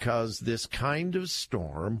carefully, because this kind of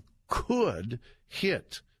storm could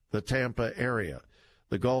hit the Tampa area,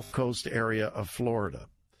 the Gulf Coast area of Florida.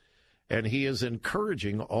 And he is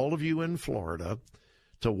encouraging all of you in Florida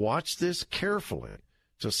to watch this carefully,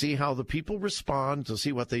 to see how the people respond, to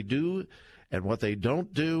see what they do and what they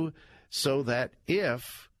don't do, so that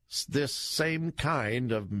if this same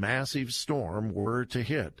kind of massive storm were to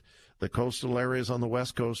hit the coastal areas on the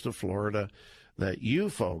west coast of Florida, that you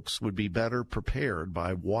folks would be better prepared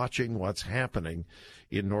by watching what's happening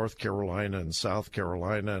in North Carolina and South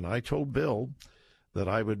Carolina. And I told Bill that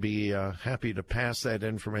I would be happy to pass that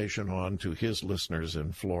information on to his listeners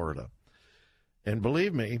in Florida. And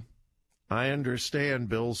believe me, I understand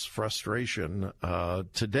Bill's frustration.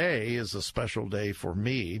 Today is a special day for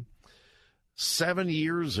me. 7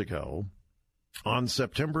 years ago, on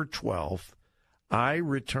September 12th, I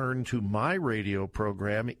returned to my radio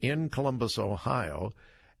program in Columbus, Ohio,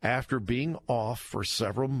 after being off for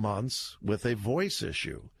several months with a voice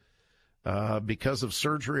issue. Because of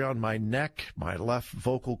surgery on my neck, my left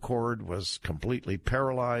vocal cord was completely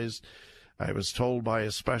paralyzed. I was told by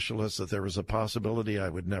a specialist that there was a possibility I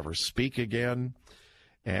would never speak again.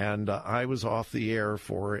 And I was off the air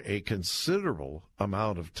for a considerable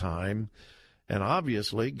amount of time. And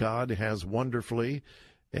obviously, God has wonderfully,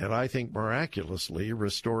 and I think miraculously,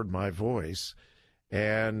 restored my voice.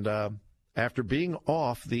 And after being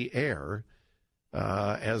off the air,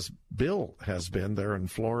 as Bill has been there in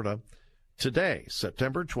Florida, today,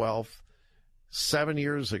 September 12th, 7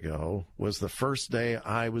 years ago, was the first day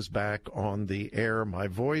I was back on the air. My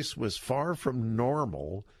voice was far from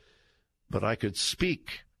normal, but I could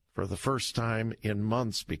speak for the first time in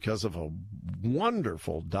months because of a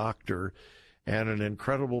wonderful doctor and an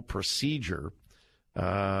incredible procedure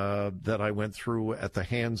that I went through at the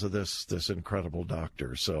hands of this incredible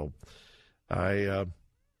doctor. So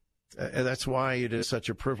that's why it is such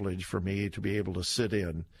a privilege for me to be able to sit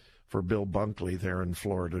in for Bill Bunkley there in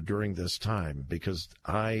Florida during this time, because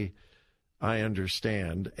I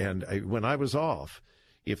understand. And when I was off,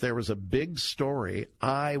 if there was a big story,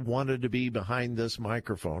 I wanted to be behind this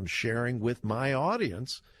microphone sharing with my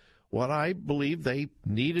audience what I believe they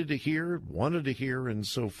needed to hear, wanted to hear, and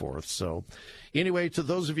so forth. So anyway, to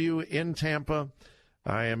those of you in Tampa,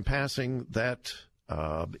 I am passing that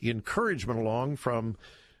encouragement along from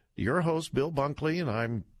your host, Bill Bunkley, and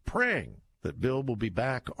I'm praying that Bill will be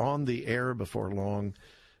back on the air before long.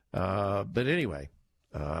 But anyway,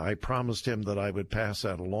 I promised him that I would pass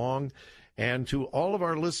that along. And to all of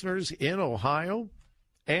our listeners in Ohio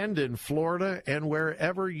and in Florida and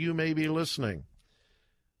wherever you may be listening,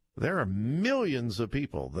 There are millions of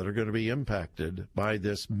people that are going to be impacted by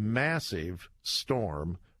this massive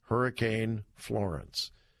storm, Hurricane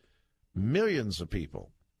Florence. Millions of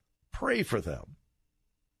people. Pray for them.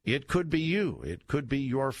 It could be you. It could be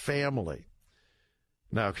your family.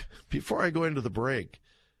 Now, before I go into the break,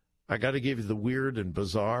 I got to give you the weird and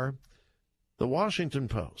bizarre. The Washington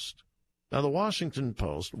Post. Now, the Washington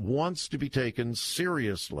Post wants to be taken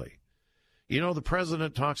seriously. You know, the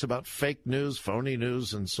president talks about fake news, phony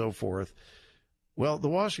news, and so forth. Well, the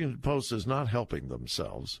Washington Post is not helping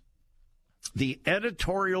themselves. The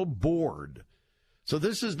editorial board. So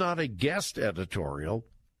this is not a guest editorial.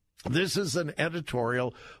 This is an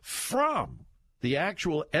editorial from the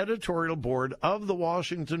actual editorial board of the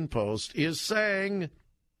Washington Post is saying,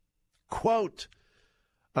 quote,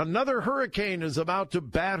 another hurricane is about to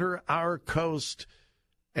batter our coast,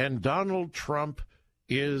 and Donald Trump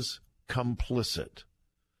is complicit.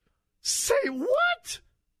 Say what?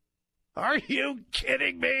 Are you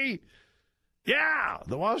kidding me? Yeah,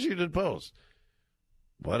 the Washington Post.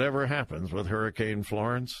 Whatever happens with Hurricane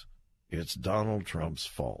Florence, it's Donald Trump's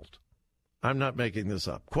fault. I'm not making this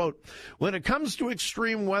up. Quote, when it comes to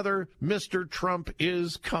extreme weather, Mr. Trump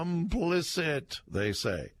is complicit, they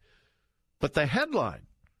say. But the headline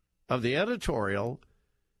of the editorial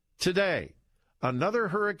today, another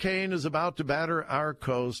hurricane is about to batter our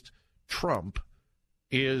coast, Trump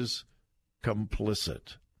is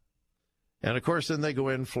complicit. And, of course, then they go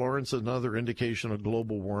in, Florence, another indication of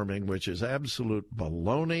global warming, which is absolute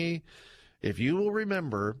baloney. If you will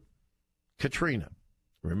remember Katrina.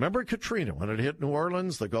 Remember Katrina when it hit New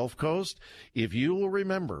Orleans, the Gulf Coast? If you will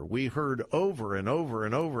remember, we heard over and over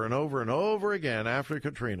and over and over and over again after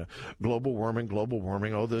Katrina, global warming,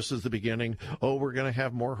 oh, this is the beginning. Oh, we're going to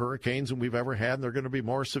have more hurricanes than we've ever had, and they're going to be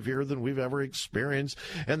more severe than we've ever experienced.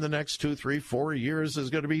 And the next 2, 3, 4 years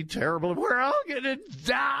is going to be terrible. We're all going to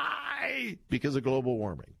die because of global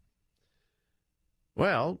warming.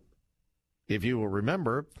 Well, if you will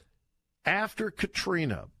remember, after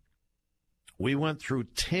Katrina, we went through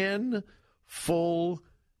 10 full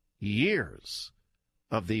years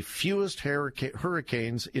of the fewest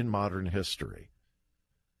hurricanes in modern history.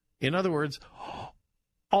 In other words,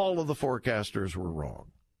 all of the forecasters were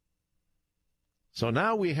wrong. So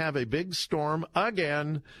now we have a big storm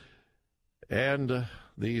again, and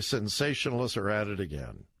the sensationalists are at it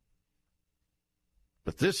again.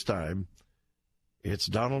 But this time, it's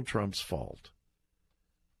Donald Trump's fault.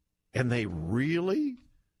 And they really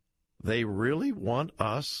want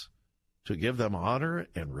us to give them honor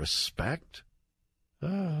and respect?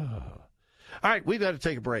 Oh. All right, we've got to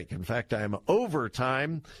take a break. In fact, I'm over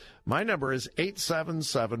time. My number is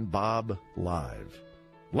 877-BOB-LIVE.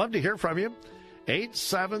 Love to hear from you.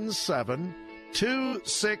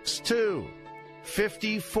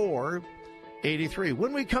 877-262-5483.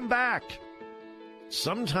 When we come back,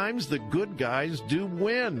 sometimes the good guys do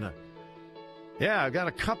win. Yeah, I've got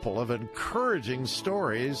a couple of encouraging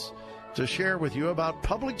stories to share with you about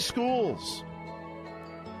public schools.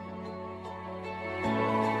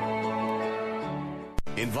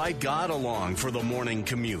 Invite God along for the morning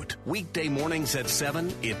commute. Weekday mornings at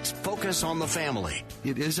 7, it's Focus on the Family.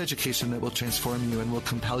 It is education that will transform you and will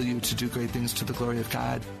compel you to do great things to the glory of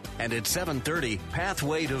God. And at 7:30,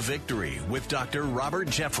 Pathway to Victory with Dr. Robert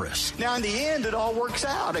Jeffress. Now, in the end, it all works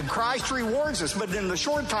out, and Christ rewards us. But in the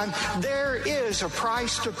short time, there is a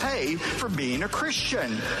price to pay for being a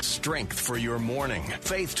Christian. Strength for your morning.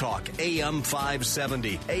 Faith Talk, AM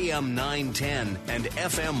 570, AM 910, and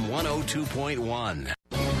FM 102.1.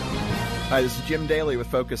 Hi, this is Jim Daly with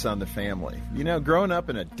Focus on the Family. You know, growing up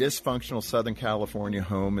in a dysfunctional Southern California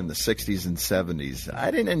home in the 60s and 70s,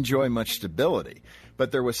 I didn't enjoy much stability.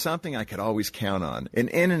 But there was something I could always count on, an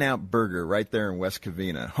In-N-Out Burger right there in West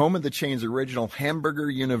Covina, home of the chain's original Hamburger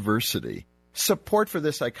University. Support for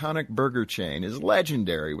this iconic burger chain is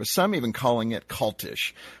legendary, with some even calling it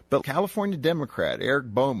cultish. But California Democrat Eric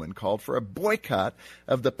Bowman called for a boycott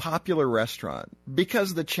of the popular restaurant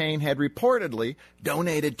because the chain had reportedly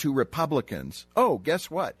donated to Republicans. Oh,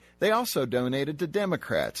 guess what? They also donated to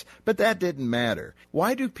Democrats. But that didn't matter.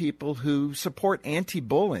 Why do people who support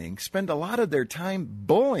anti-bullying spend a lot of their time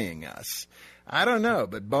bullying us? I don't know,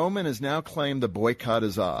 but Bowman has now claimed the boycott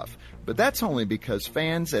is off. But that's only because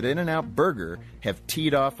fans at In-N-Out Burger have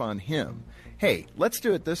teed off on him. Hey, let's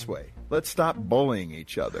do it this way. Let's stop bullying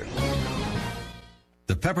each other.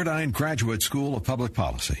 The Pepperdine Graduate School of Public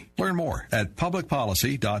Policy. Learn more at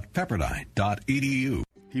publicpolicy.pepperdine.edu.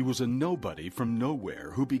 He was a nobody from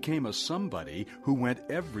nowhere who became a somebody who went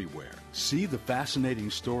everywhere. See the fascinating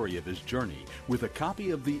story of his journey with a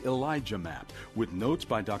copy of the Elijah Map with notes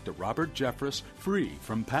by Dr. Robert Jeffress, free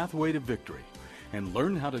from Pathway to Victory. and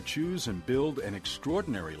learn how to choose and build an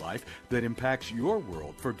extraordinary life that impacts your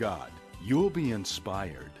world for God. You'll be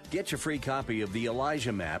inspired. Get your free copy of the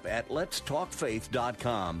Elijah Map at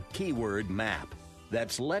letstalkfaith.com, keyword map.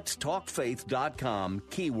 That's letstalkfaith.com,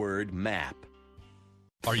 keyword map.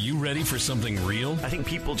 Are you ready for something real? I think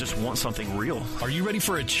people just want something real. Are you ready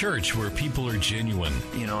for a church where people are genuine?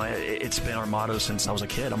 You know, it's been our motto since I was a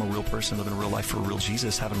kid. I'm a real person living a real life for a real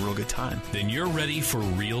Jesus, having a real good time. Then you're ready for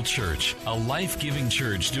Real Church, a life-giving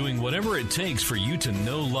church doing whatever it takes for you to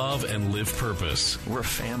know, love, and live purpose. We're a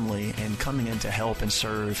family and coming in to help and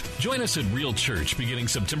serve. Join us at Real Church beginning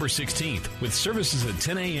September 16th with services at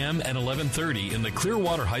 10 a.m. and 11:30 in the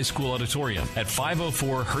Clearwater High School Auditorium at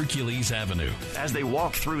 504 Hercules Avenue. As they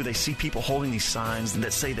walk through, they see people holding these signs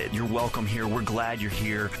that say that you're welcome here, we're glad you're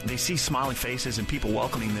here. They see smiling faces and people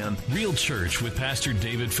welcoming them. Real Church with Pastor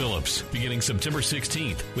David Phillips, beginning September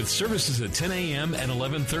 16th, with services at 10 a.m. and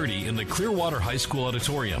 11:30 in the Clearwater High School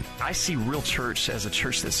Auditorium. I see Real Church as a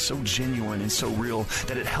church that's so genuine and so real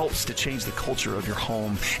that it helps to change the culture of your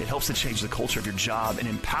home. It helps to change the culture of your job and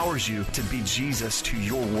empowers you to be Jesus to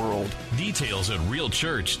your world. Details at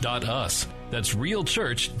realchurch.us. That's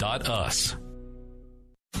realchurch.us.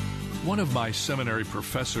 One of my seminary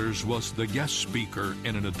professors was the guest speaker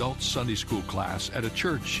in an adult Sunday school class at a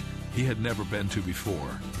church he had never been to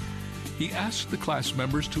before. He asked the class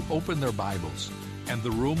members to open their Bibles, and the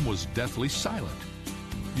room was deathly silent.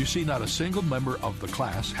 You see, not a single member of the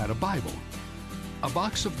class had a Bible. A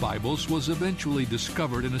box of Bibles was eventually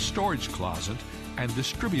discovered in a storage closet and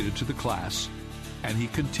distributed to the class, and he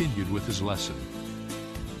continued with his lesson.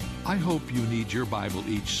 I hope you need your Bible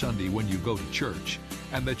each Sunday when you go to church,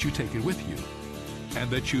 and that you take it with you,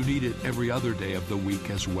 and that you need it every other day of the week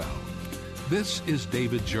as well. This is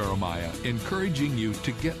David Jeremiah encouraging you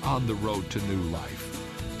to get on the road to new life.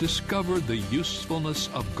 Discover the usefulness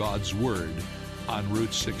of God's Word on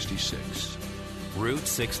Route 66. Route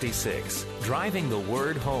 66, driving the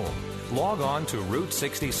Word home. Log on to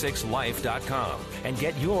Route66Life.com and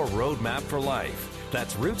get your roadmap for life.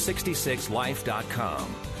 That's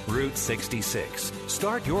Route66Life.com. Route 66.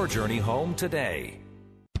 Start your journey home today.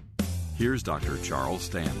 Here's Dr. Charles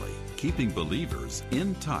Stanley, keeping believers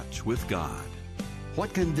in touch with God.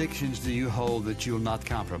 What convictions do you hold that you'll not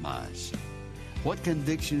compromise? What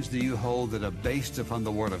convictions do you hold that are based upon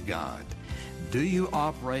the Word of God? Do you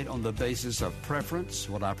operate on the basis of preference,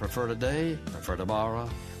 what I prefer today, prefer tomorrow,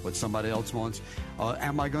 what somebody else wants? Or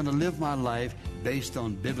am I going to live my life based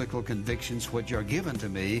on biblical convictions which are given to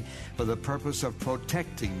me for the purpose of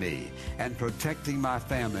protecting me and protecting my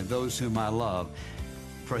family, those whom I love,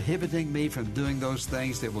 prohibiting me from doing those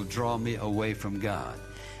things that will draw me away from God?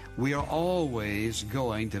 We are always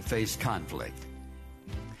going to face conflict.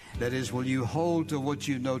 That is, will you hold to what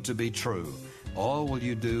you know to be true, or will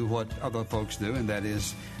you do what other folks do, and that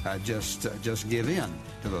is just give in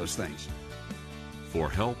to those things? For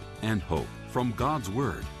help and hope from God's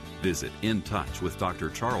Word, visit In Touch with Dr.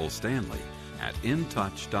 Charles Stanley at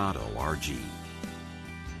intouch.org.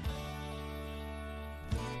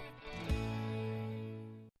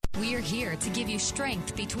 We're here to give you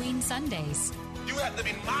strength between Sundays. You have to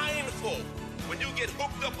be mindful. When you get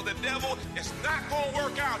hooked up with the devil, it's not going to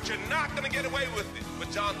work out. You're not going to get away with it.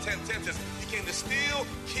 But John 10:10 says, he came to steal,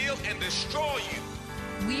 kill, and destroy you.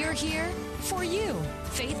 We're here for you.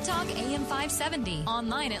 Faith Talk AM 570.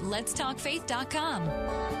 Online at letstalkfaith.com.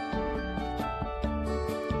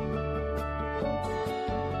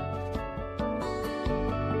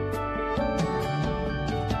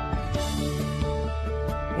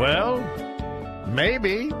 Well,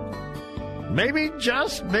 maybe,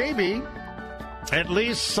 just maybe, at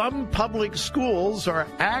least some public schools are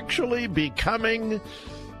actually becoming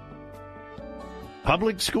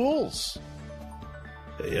public schools.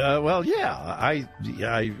 I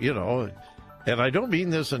and I don't mean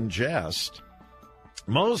this in jest.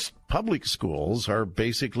 Most public schools are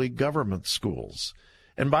basically government schools.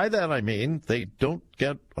 And by that I mean they don't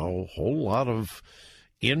get a whole lot of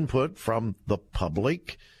input from the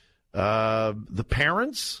public. The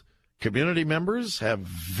parents, community members have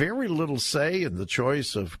very little say in the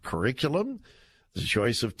choice of curriculum, the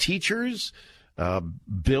choice of teachers,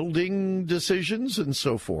 building decisions, and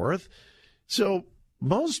so forth. So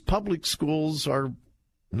most public schools are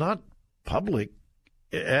not public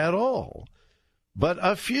at all, but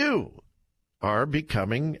a few are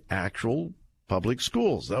becoming actual public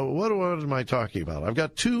schools. Now, what am I talking about? I've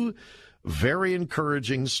got two very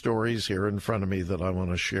encouraging stories here in front of me that I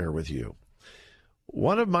want to share with you.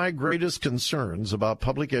 One of my greatest concerns about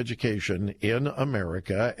public education in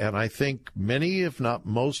America, and I think many, if not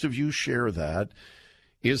most of you share that,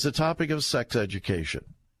 is the topic of sex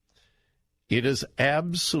education. It is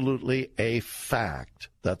absolutely a fact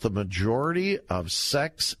that the majority of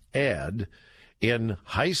sex ed in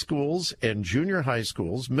high schools and junior high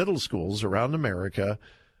schools, middle schools around America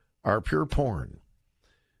are pure porn.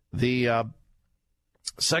 The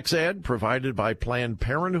sex ed provided by Planned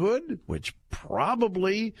Parenthood, which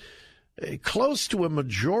probably close to a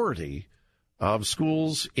majority of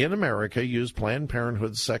schools in America use Planned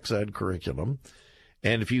Parenthood sex ed curriculum.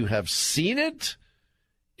 And if you have seen it,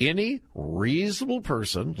 any reasonable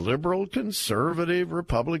person, liberal, conservative,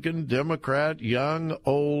 Republican, Democrat, young,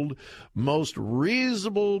 old, most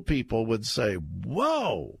reasonable people would say,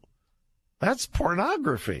 whoa, that's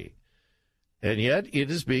pornography. And yet it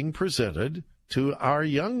is being presented to our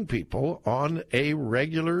young people on a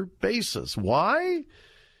regular basis. Why?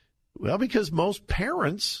 Well, because most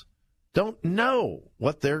parents don't know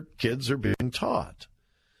what their kids are being taught.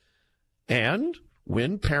 And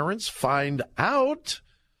when parents find out,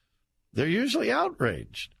 they're usually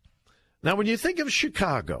outraged. Now, when you think of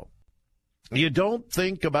Chicago, you don't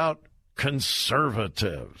think about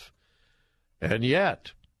conservative. And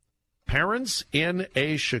yet, parents in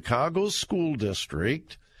a Chicago school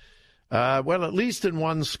district, well, at least in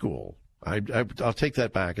one school, I'll take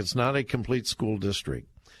that back. It's not a complete school district.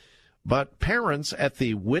 But parents at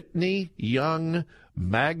the Whitney Young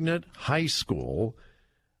Magnet High School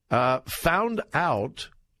found out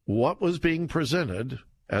what was being presented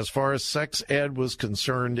as far as sex ed was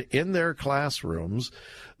concerned in their classrooms.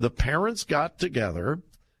 The parents got together,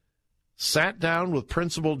 sat down with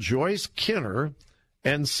Principal Joyce Kinner,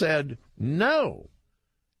 and said, no,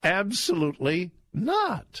 absolutely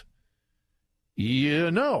not.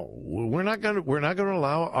 You know, we're not going to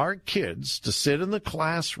allow our kids to sit in the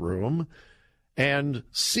classroom and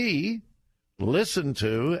see, listen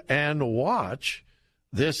to, and watch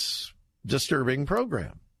this disturbing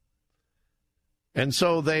program. And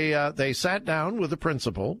so they sat down with the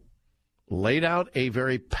principal, laid out a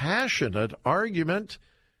very passionate argument,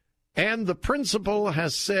 and the principal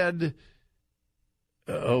has said,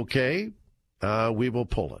 okay, we will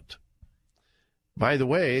pull it. By the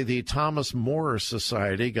way, the Thomas More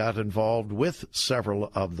Society got involved with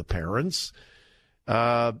several of the parents.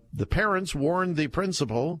 The parents warned the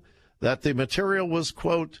principal that the material was,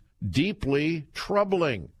 quote, deeply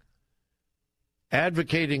troubling,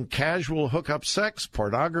 advocating casual hookup sex,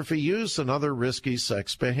 pornography use, and other risky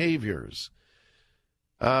sex behaviors.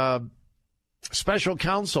 Special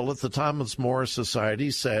counsel at the Thomas More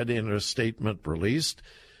Society said in a statement released,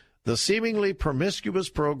 the seemingly promiscuous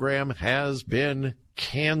program has been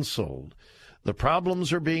canceled. The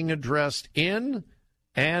problems are being addressed in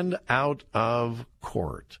and out of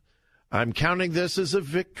court. I'm counting this as a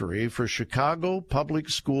victory for Chicago public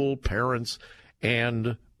school parents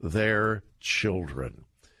and their children.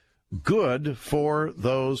 Good for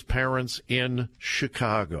those parents in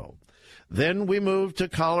Chicago. Then we move to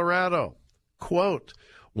Colorado. Quote,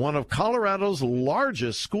 one of Colorado's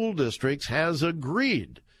largest school districts has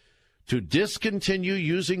agreed to discontinue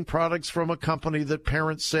using products from a company that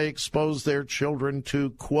parents say expose their children to,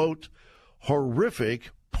 quote, horrific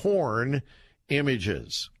porn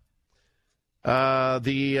images.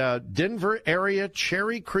 The Denver area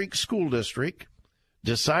Cherry Creek School District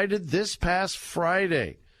decided this past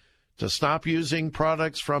Friday to stop using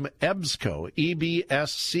products from EBSCO,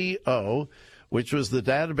 EBSCO, which was the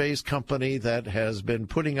database company that has been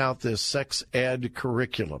putting out this sex ed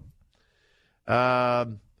curriculum.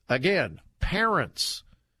 Again, parents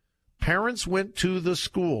went to the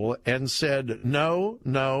school and said, no,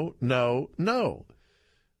 no, no, no.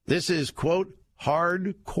 This is, quote,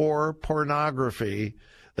 hardcore pornography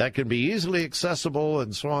that can be easily accessible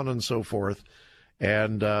and so on and so forth.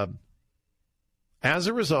 And as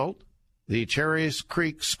a result, the Cherry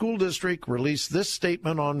Creek School District released this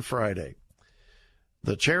statement on Friday.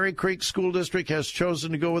 The Cherry Creek School District has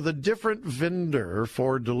chosen to go with a different vendor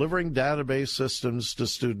for delivering database systems to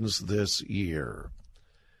students this year.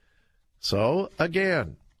 So,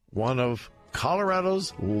 again, one of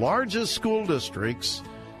Colorado's largest school districts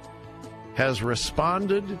has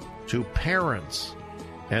responded to parents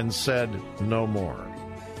and said no more.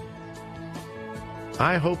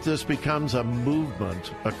 I hope this becomes a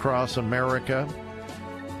movement across America,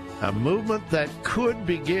 a movement that could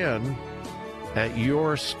begin at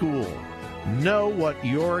your school. Know what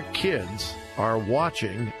your kids are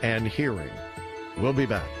watching and hearing. We'll be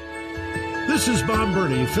back. This is Bob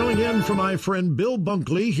Burney filling in for my friend Bill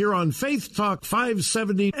Bunkley here on Faith Talk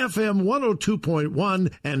 570 FM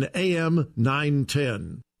 102.1 and AM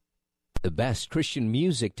 910. The best Christian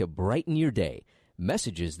music to brighten your day.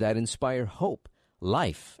 Messages that inspire hope,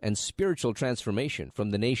 life, and spiritual transformation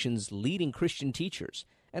from the nation's leading Christian teachers.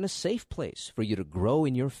 and a safe place for you to grow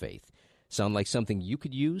in your faith. Sound like something you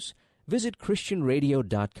could use? Visit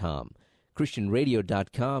ChristianRadio.com.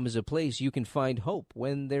 ChristianRadio.com is a place you can find hope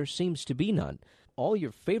when there seems to be none. All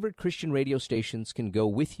your favorite Christian radio stations can go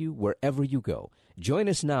with you wherever you go. Join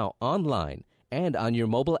us now online and on your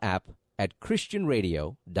mobile app at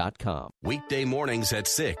ChristianRadio.com. Weekday mornings at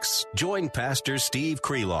 6, join Pastor Steve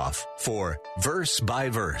Kreloff for Verse by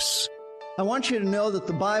Verse. I want you to know that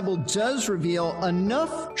the Bible does reveal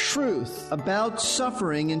enough truth about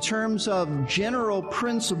suffering in terms of general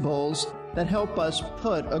principles that help us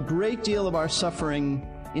put a great deal of our suffering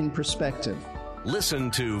in perspective. Listen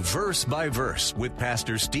to Verse by Verse with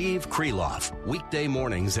Pastor Steve Kreloff, weekday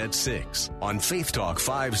mornings at 6 on Faith Talk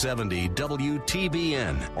 570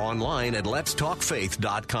 WTBN, online at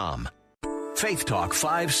letstalkfaith.com. Faith Talk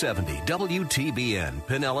 570 WTBN,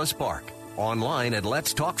 Pinellas Park, online at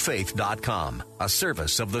letstalkfaith.com, a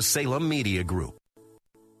service of the Salem Media Group.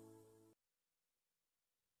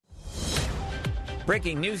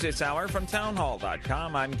 Breaking news this hour from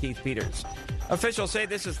townhall.com. I'm Keith Peters. Officials say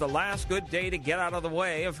this is the last good day to get out of the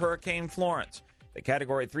way of Hurricane Florence. The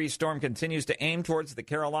Category 3 storm continues to aim towards the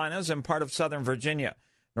Carolinas and part of southern Virginia.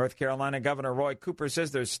 North Carolina Governor Roy Cooper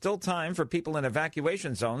says there's still time for people in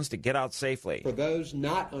evacuation zones to get out safely. For those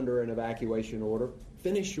not under an evacuation order,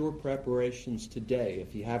 finish your preparations today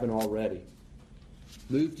if you haven't already.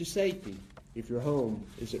 Move to safety if your home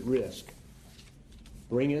is at risk.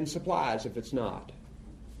 Bring in supplies if it's not.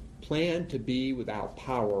 Plan to be without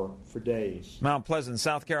power for days. Mount Pleasant,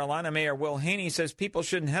 South Carolina Mayor Will Haney says people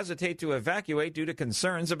shouldn't hesitate to evacuate due to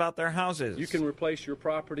concerns about their houses. You can replace your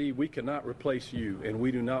property. We cannot replace you, and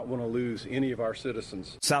we do not want to lose any of our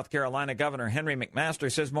citizens. South Carolina Governor Henry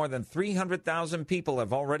McMaster says more than 300,000 people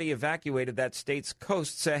have already evacuated that state's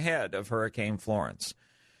coasts ahead of Hurricane Florence.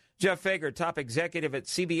 Jeff Fager, top executive at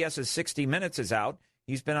CBS's 60 Minutes, is out.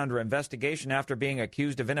 He's been under investigation after being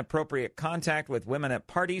accused of inappropriate contact with women at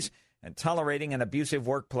parties and tolerating an abusive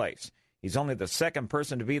workplace. He's only the second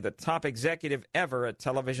person to be the top executive ever at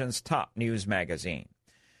television's top news magazine.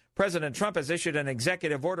 President Trump has issued an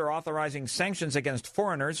executive order authorizing sanctions against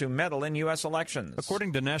foreigners who meddle in U.S. elections.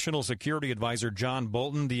 According to National Security Advisor John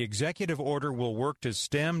Bolton, the executive order will work to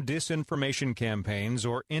stem disinformation campaigns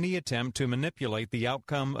or any attempt to manipulate the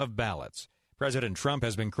outcome of ballots. President Trump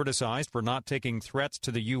has been criticized for not taking threats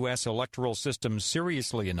to the U.S. electoral system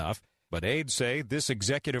seriously enough, but aides say this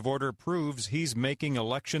executive order proves he's making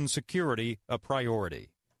election security a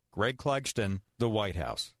priority. Greg Clugston, the White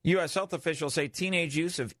House. U.S. health officials say teenage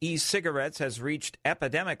use of e-cigarettes has reached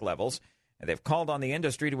epidemic levels, and they've called on the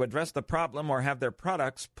industry to address the problem or have their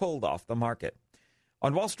products pulled off the market.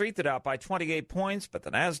 On Wall Street, the Dow up by 28 points, but the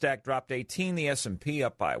Nasdaq dropped 18, the S&P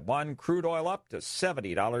up by 1, crude oil up to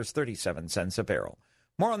 $70.37 a barrel.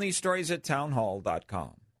 More on these stories at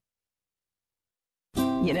townhall.com.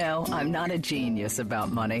 You know, I'm not a genius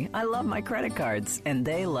about money. I love my credit cards, and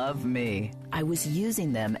they love me. I was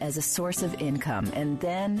using them as a source of income, and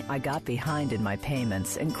then I got behind in my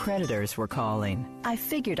payments, and creditors were calling. I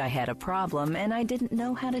figured I had a problem, and I didn't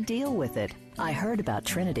know how to deal with it. I heard about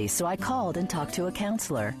Trinity, so I called and talked to a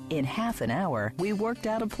counselor. In half an hour, we worked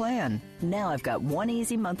out a plan. Now I've got one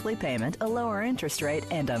easy monthly payment, a lower interest rate,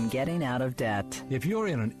 and I'm getting out of debt. If you're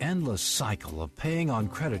in an endless cycle of paying on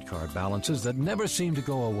credit card balances that never seem to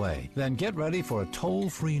go away, then get ready for a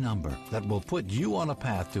toll-free number that will put you on a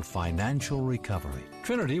path to financial recovery.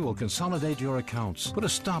 Trinity will consolidate your accounts, put a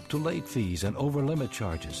stop to late fees and over-limit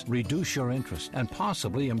charges, reduce your interest, and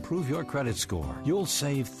possibly improve your credit score. You'll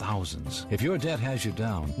save thousands. If your debt has you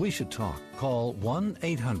down, we should talk. Call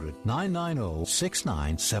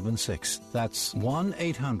 1-800-990-6976. That's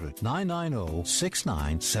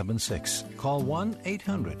 1-800-990-6976. Call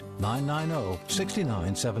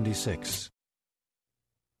 1-800-990-6976.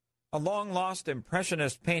 A long-lost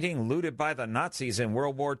Impressionist painting looted by the Nazis in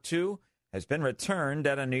World War II has been returned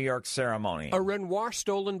at a New York ceremony. A Renoir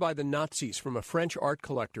stolen by the Nazis from a French art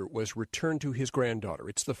collector was returned to his granddaughter.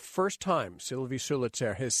 It's the first time Sylvie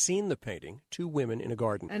Sulitzer has seen the painting, Two Women in a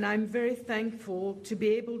Garden. And I'm very thankful to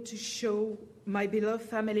be able to show my beloved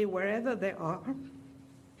family, wherever they are,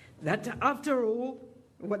 that after all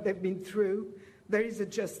what they've been through, there is a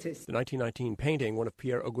justice. The 1919 painting, one of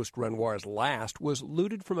Pierre-Auguste Renoir's last, was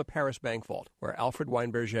looted from a Paris bank vault where Alfred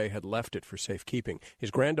Weinberger had left it for safekeeping.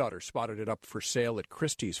 His granddaughter spotted it up for sale at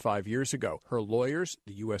Christie's 5 years ago. Her lawyers,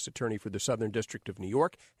 the U.S. Attorney for the Southern District of New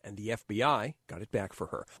York, and the FBI got it back for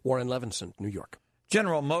her. Warren Levinson, New York.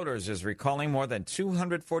 General Motors is recalling more than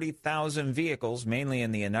 240,000 vehicles, mainly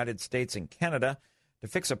in the United States and Canada, to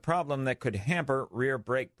fix a problem that could hamper rear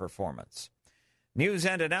brake performance. News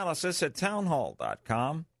and analysis at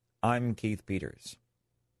townhall.com. I'm Keith Peters.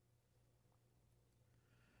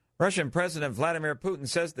 Russian President Vladimir Putin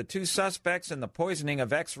says the two suspects in the poisoning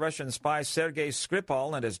of ex-Russian spy Sergei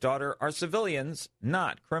Skripal and his daughter are civilians,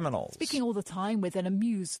 not criminals. Speaking all the time with an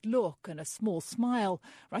amused look and a small smile,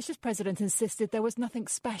 Russia's president insisted there was nothing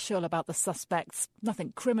special about the suspects,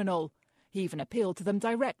 nothing criminal. He even appealed to them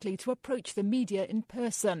directly to approach the media in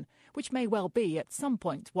person, which may well be at some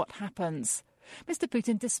point what happens. Mr.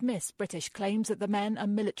 Putin dismissed British claims that the men are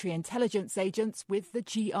military intelligence agents with the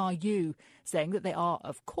GRU, saying that they are,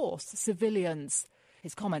 of course, civilians.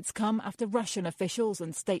 His comments come after Russian officials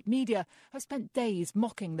and state media have spent days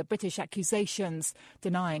mocking the British accusations,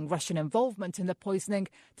 denying Russian involvement in the poisoning,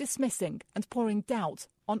 dismissing and pouring doubt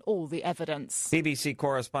on all the evidence. BBC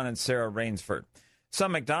correspondent Sarah Rainsford.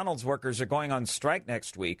 Some McDonald's workers are going on strike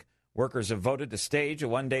next week. Workers have voted to stage a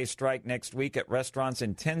one-day strike next week at restaurants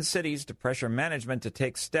in 10 cities to pressure management to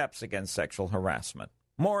take steps against sexual harassment.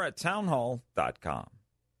 More at townhall.com.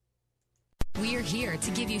 We're here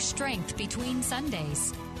to give you strength between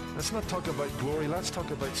Sundays. Let's not talk about glory, let's talk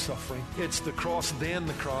about suffering. It's the cross, then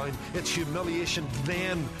the crown. It's humiliation,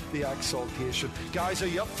 then the exaltation. Guys, are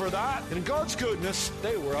you up for that? And in God's goodness,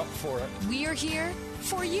 they were up for it. We're here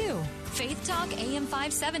for you. Faith Talk AM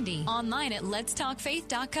 570. Online at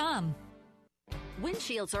letstalkfaith.com.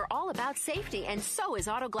 Windshields are all about safety, and so is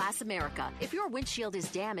Autoglass America. If your windshield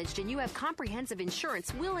is damaged and you have comprehensive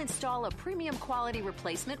insurance, we'll install a premium quality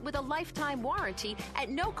replacement with a lifetime warranty at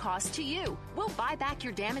no cost to you. We'll buy back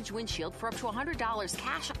your damaged windshield for up to $100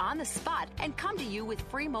 cash on the spot and come to you with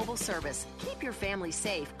free mobile service. Keep your family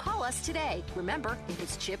safe. Call us today. Remember, if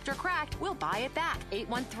it's chipped or cracked, we'll buy it back.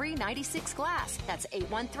 813-96-GLASS. That's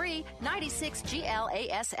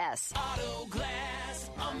 813-96-GLASS. Autoglass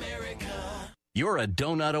America. You're a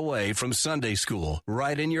donut away from Sunday school,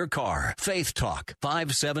 right in your car. Faith Talk,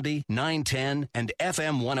 570, 910, and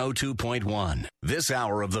FM 102.1. This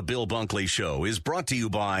hour of the Bill Bunkley Show is brought to you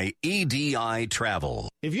by EDI Travel.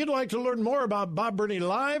 If you'd like to learn more about Bob Burney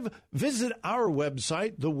Live, visit our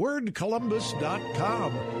website,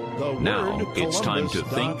 thewordcolumbus.com. Now it's time to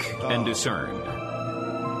think and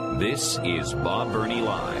discern. This is Bob Burney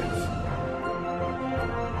Live.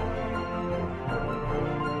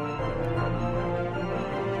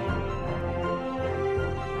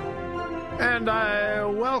 And I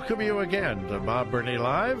welcome you again to Bob Burney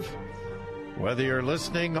Live. Whether you're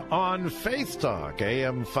listening on Faith Talk,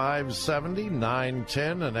 AM 570,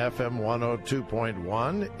 910, and FM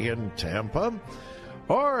 102.1 in Tampa,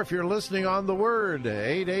 or if you're listening on The Word,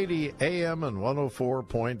 880 AM and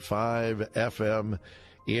 104.5 FM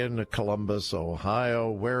in Columbus, Ohio,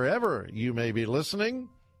 wherever you may be listening,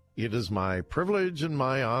 it is my privilege and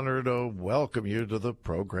my honor to welcome you to the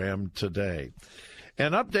program today.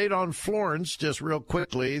 An update on Florence, just real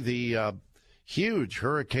quickly. The huge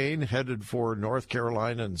hurricane headed for North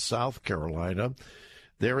Carolina and South Carolina.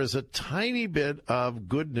 There is a tiny bit of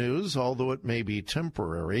good news, although it may be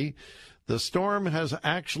temporary. The storm has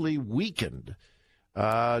actually weakened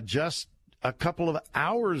just a couple of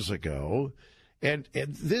hours ago, and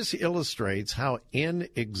this illustrates how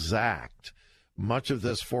inexact much of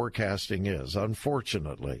this forecasting is,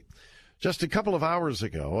 unfortunately. Just a couple of hours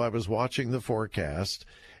ago, I was watching the forecast,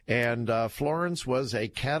 and Florence was a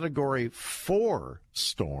Category 4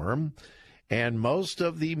 storm, and most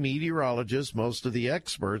of the meteorologists, most of the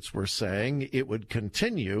experts were saying it would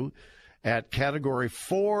continue at Category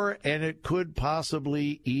 4, and it could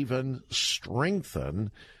possibly even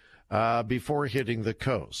strengthen before hitting the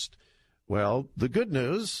coast. Well, the good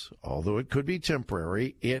news, although it could be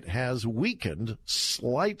temporary, it has weakened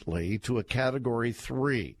slightly to a Category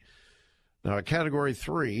 3. Now, a Category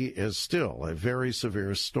 3 is still a very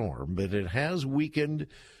severe storm, but it has weakened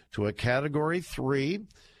to a Category 3,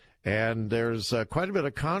 and there's quite a bit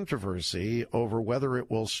of controversy over whether it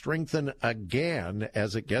will strengthen again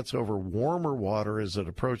as it gets over warmer water as it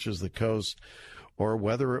approaches the coast, or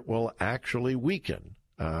whether it will actually weaken.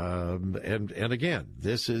 And again,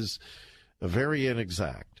 this is very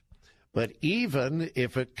inexact. But even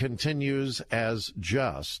if it continues as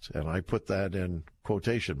just, and I put that in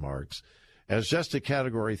quotation marks, as just a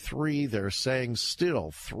Category 3, they're saying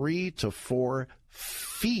still 3 to 4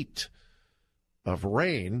 feet of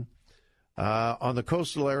rain on the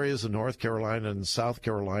coastal areas of North Carolina and South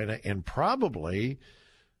Carolina, and probably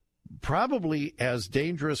as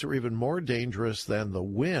dangerous or even more dangerous than the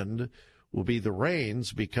wind will be the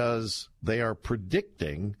rains, because they are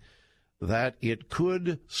predicting that it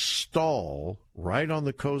could stall right on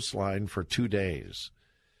the coastline for 2 days.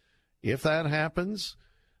 If that happens,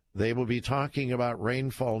 they will be talking about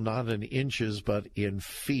rainfall not in inches but in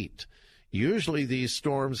feet. Usually these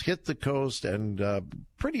storms hit the coast and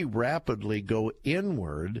pretty rapidly go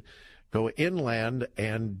inward, go inland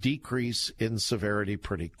and decrease in severity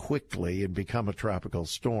pretty quickly and become a tropical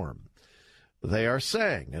storm. They are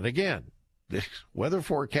saying, and again, weather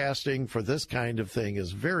forecasting for this kind of thing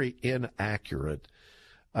is very inaccurate.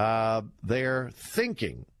 They're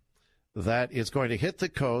thinking that it's going to hit the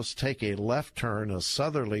coast, take a left turn, a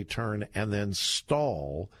southerly turn, and then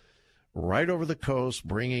stall right over the coast,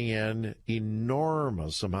 bringing in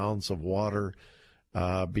enormous amounts of water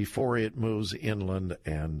before it moves inland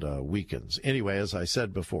and weakens. Anyway, as I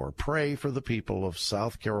said before, pray for the people of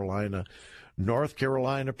South Carolina, North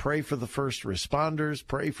Carolina. Pray for the first responders.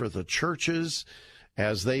 Pray for the churches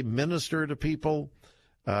as they minister to people.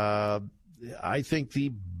 I think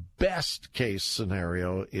the best case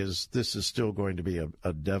scenario is this is still going to be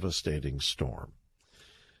a devastating storm.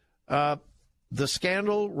 The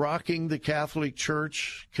scandal rocking the Catholic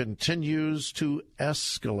Church continues to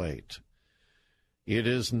escalate. It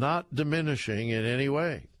is not diminishing in any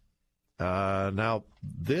way. Now,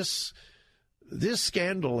 this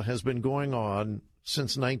scandal has been going on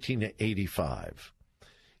since 1985.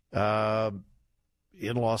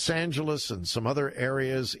 In Los Angeles and some other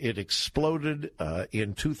areas, it exploded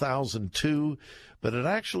in 2002, but it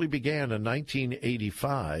actually began in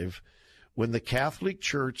 1985 when the Catholic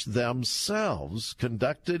Church themselves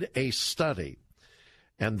conducted a study.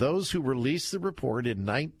 And those who released the report in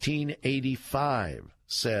 1985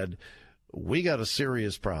 said, we got a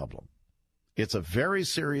serious problem. It's a very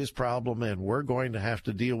serious problem, and we're going to have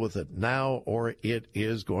to deal with it now, or it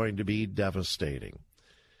is going to be devastating.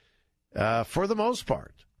 For the most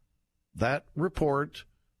part, that report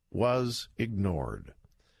was ignored.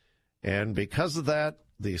 And because of that,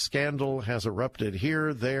 the scandal has erupted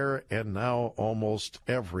here, there, and now almost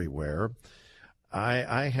everywhere.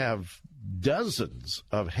 I have dozens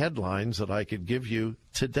of headlines that I could give you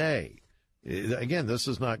today. Again, this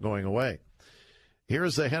is not going away.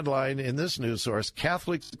 Here's the headline in this news source.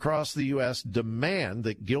 Catholics across the U.S. demand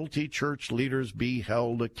that guilty church leaders be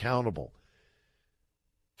held accountable.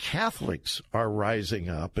 Catholics are rising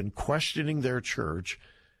up and questioning their church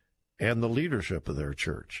and the leadership of their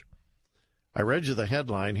church. I read you the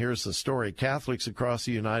headline. Here's the story. Catholics across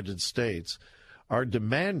the United States are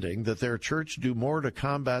demanding that their church do more to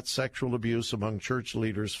combat sexual abuse among church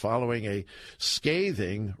leaders following a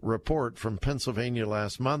scathing report from Pennsylvania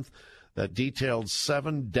last month that detailed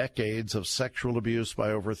 7 decades of sexual abuse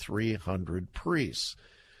by over 300 priests.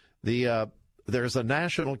 There's a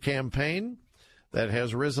national campaign that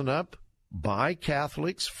has risen up by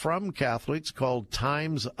Catholics, from Catholics, called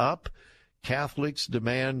Time's Up. Catholics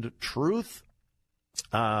Demand Truth.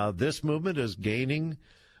 This movement is gaining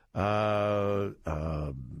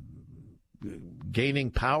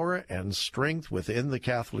power and strength within the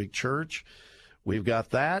Catholic Church. We've got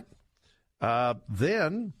that.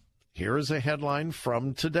 Then, here is a headline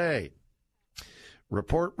from today.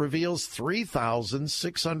 Report reveals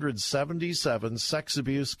 3,677 sex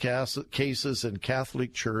abuse cases in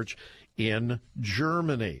Catholic Church in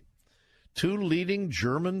Germany. 2 leading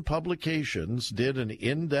German publications did an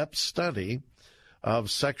in-depth study of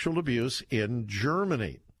sexual abuse in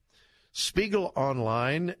Germany. Spiegel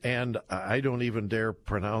Online, and I don't even dare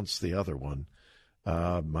pronounce the other one.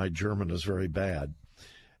 My German is very bad.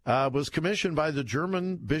 Was commissioned by the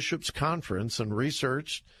German Bishops' Conference and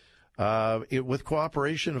researched with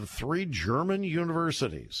cooperation of 3 German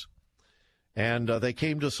universities. And they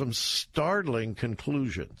came to some startling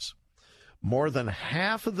conclusions. More than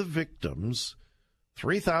half of the victims,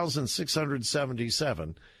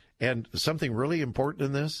 3,677, and something really important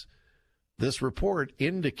in this report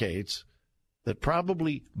indicates that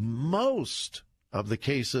probably most of the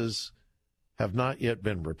cases have not yet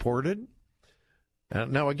been reported.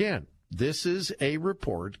 Now, again, this is a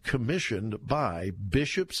report commissioned by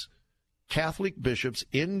bishops, Catholic bishops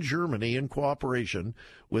in Germany in cooperation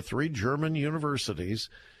with 3 German universities.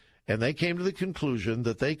 And they came to the conclusion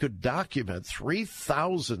that they could document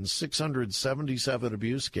 3,677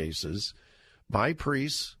 abuse cases by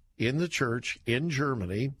priests in the church in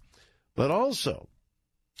Germany. But also,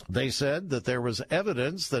 they said that there was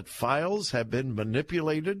evidence that files have been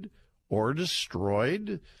manipulated or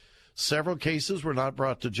destroyed. Several cases were not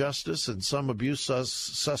brought to justice, and some abuse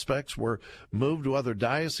suspects were moved to other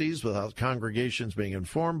dioceses without congregations being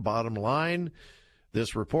informed. Bottom line,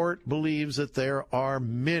 this report believes that there are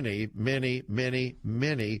many, many, many,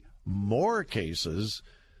 many more cases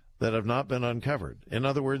that have not been uncovered. In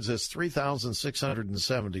other words, this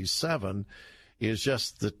 3,677 is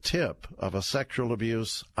just the tip of a sexual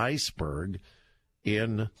abuse iceberg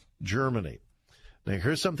in Germany. Now,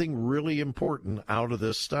 here's something really important out of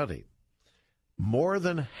this study. More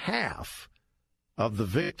than half of the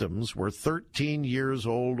victims were 13 years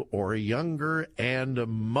old or younger, and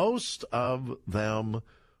most of them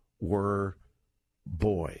were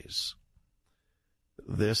boys.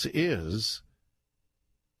 This is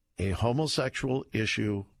a homosexual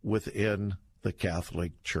issue within the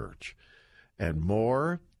Catholic Church. And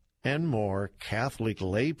more Catholic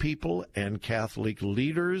lay people and Catholic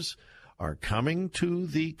leaders are coming to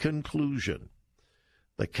the conclusion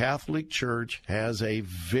the Catholic Church has a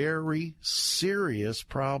very serious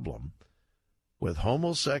problem with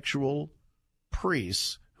homosexual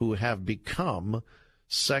priests who have become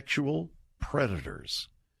sexual predators.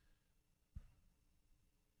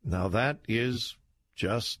 Now, that is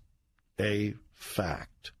just a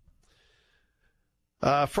fact.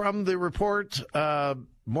 From the report,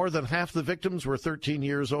 more than half the victims were 13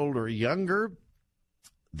 years old or younger.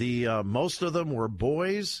 Most of them were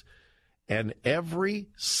boys, and every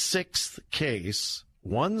sixth case,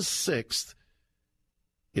 1/6,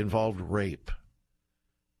 involved rape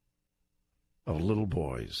of little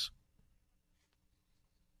boys.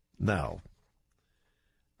 Now,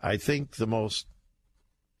 I think the most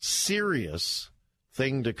serious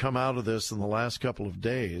thing to come out of this in the last couple of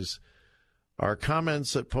days are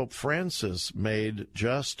comments that Pope Francis made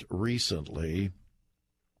just recently,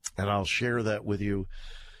 and I'll share that with you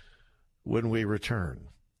when we return.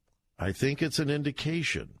 I think it's an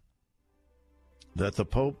indication that the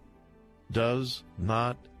Pope does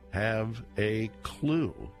not have a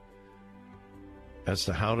clue as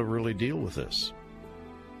to how to really deal with this.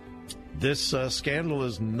 This scandal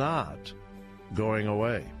is not going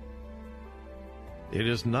away. It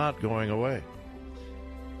is not going away.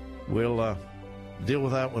 We'll deal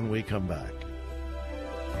with that when we come back.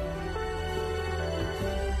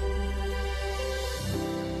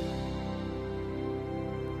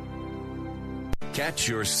 Catch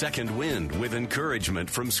your second wind with encouragement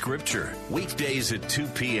from Scripture. Weekdays at 2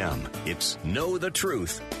 p.m. It's Know the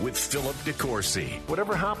Truth with Philip DeCourcy.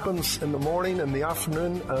 Whatever happens in the morning and the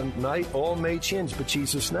afternoon and night, all may change, but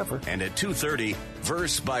Jesus never. And at 2:30,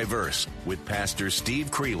 Verse by Verse with Pastor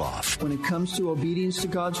Steve Kreloff. When it comes to obedience to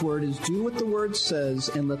God's Word, is do what the Word says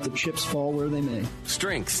and let the chips fall where they may.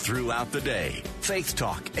 Strength throughout the day. Faith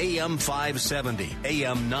Talk, AM 570,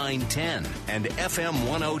 AM 910, and FM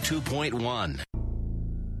 102.1.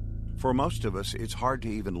 For most of us, it's hard to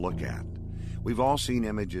even look at. We've all seen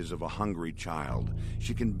images of a hungry child.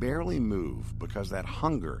 She can barely move because that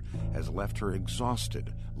hunger has left her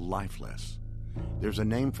exhausted, lifeless. There's a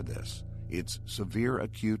name for this. It's severe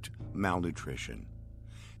acute malnutrition.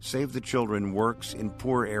 Save the Children works in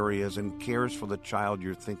poor areas and cares for the child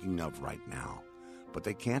you're thinking of right now. But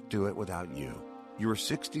they can't do it without you. Your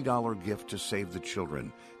 $60 gift to Save the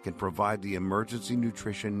Children can provide the emergency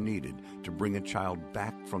nutrition needed to bring a child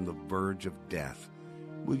back from the verge of death.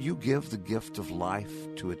 Will you give the gift of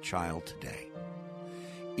life to a child today?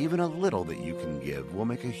 Even a little that you can give will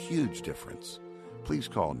make a huge difference. Please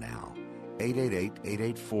call now.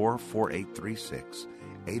 888-884-4836.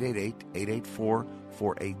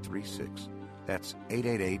 888-884-4836. That's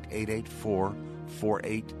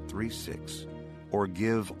 888-884-4836. Or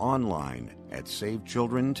give online at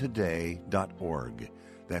SaveChildrenToday.org.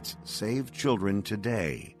 That's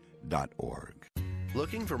SaveChildrenToday.org.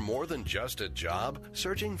 Looking for more than just a job?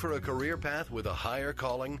 Searching for a career path with a higher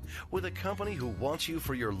calling? With a company who wants you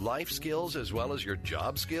for your life skills as well as your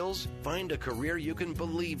job skills? Find a career you can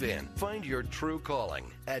believe in. Find your true calling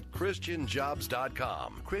at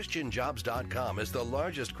ChristianJobs.com. ChristianJobs.com is the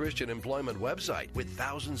largest Christian employment website with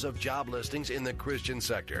thousands of job listings in the Christian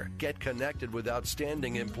sector. Get connected with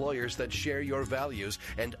outstanding employers that share your values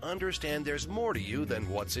and understand there's more to you than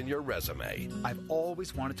what's in your resume. I've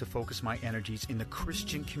always wanted to focus my energies in the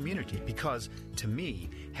Christian community because, to me,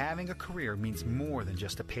 having a career means more than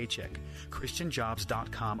just a paycheck.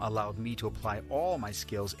 ChristianJobs.com allowed me to apply all my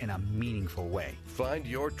skills in a meaningful way. Find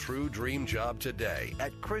your true dream job today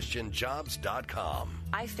at ChristianJobs.com.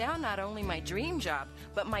 I found not only my dream job,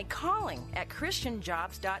 but my calling at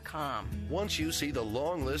ChristianJobs.com. Once you see the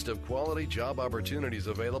long list of quality job opportunities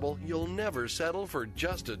available, you'll never settle for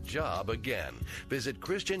just a job again. Visit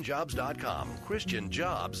ChristianJobs.com.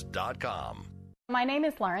 ChristianJobs.com. My name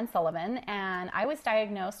is Lauren Sullivan, and I was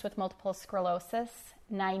diagnosed with multiple sclerosis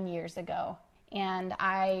 9 years ago, and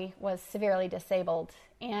I was severely disabled.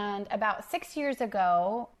 And about 6 years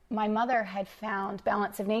ago, my mother had found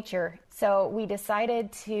Balance of Nature, so we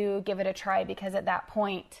decided to give it a try because at that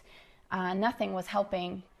point, nothing was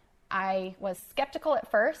helping. I was skeptical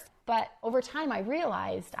at first, but over time I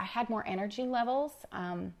realized I had more energy levels.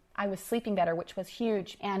 I was sleeping better, which was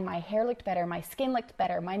huge, and my hair looked better, my skin looked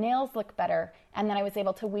better, my nails looked better, and then I was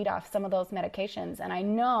able to weed off some of those medications. And I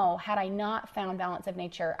know, had I not found Balance of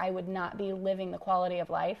Nature, I would not be living the quality of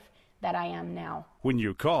life that I am now. When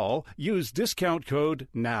you call, use discount code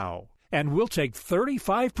NOW, and we'll take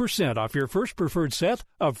 35% off your first preferred set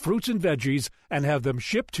of fruits and veggies and have them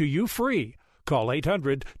shipped to you free. Call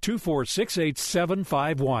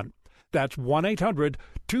 800-246-8751. That's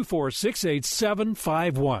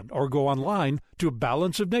 1-800-246-8751, or go online to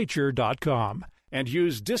balanceofnature.com and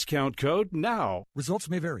use discount code NOW. Results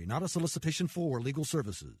may vary, not a solicitation for legal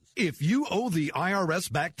services. If you owe the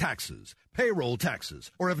IRS back taxes, payroll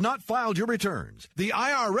taxes, or have not filed your returns, the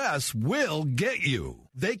IRS will get you.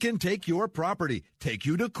 They can take your property, take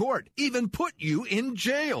you to court, even put you in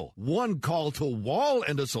jail. One call to Wall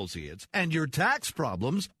and Associates, and your tax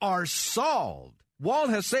problems are solved. Wall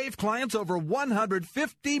has saved clients over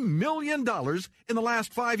 $150 million in the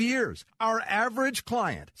last 5 years. Our average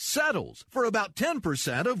client settles for about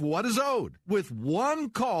 10% of what is owed. With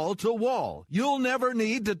one call to Wall, you'll never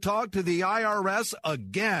need to talk to the IRS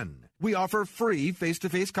again. We offer free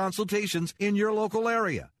face-to-face consultations in your local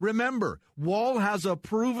area. Remember, Wall has a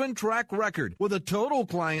proven track record with a total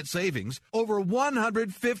client savings over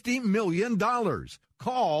 $150 million.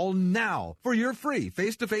 Call now for your free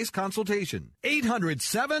face-to-face consultation.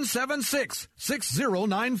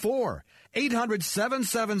 800-776-6094.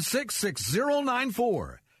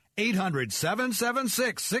 800-776-6094.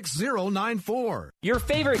 800-776-6094. Your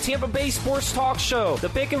favorite Tampa Bay sports talk show, The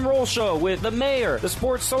Pick and Roll Show with the Mayor, the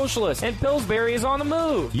Sports Socialist, and Pillsbury is on the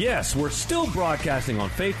move. Yes, we're still broadcasting on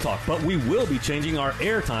Faith Talk, but we will be changing our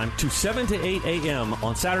airtime to 7 to 8 a.m.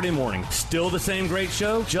 on Saturday morning. Still the same great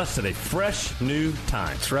show, just at a fresh new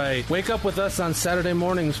time. That's right. Wake up with us on Saturday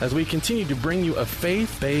mornings as we continue to bring you a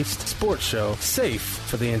faith-based sports show safe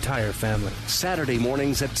for the entire family. Saturday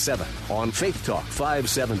mornings at 7 on Faith Talk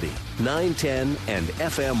 570. 910 and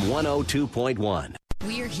FM 102.1.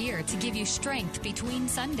 We're here to give you strength between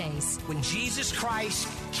Sundays. When Jesus Christ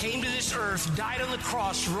came to this earth, died on the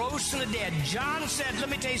cross, rose from the dead, John said, let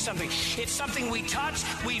me tell you something. It's something we touch,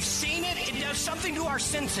 we've seen it, it does something to our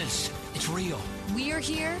senses. It's real. We're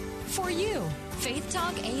here for you. Faith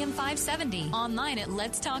Talk AM 570. Online at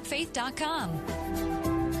letstalkfaith.com.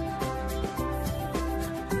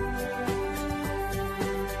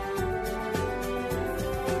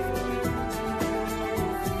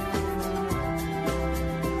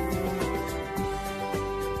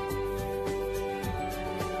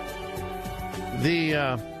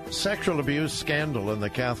 The sexual abuse scandal in the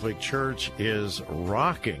Catholic Church is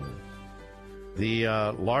rocking the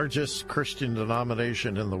largest Christian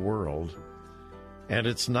denomination in the world, and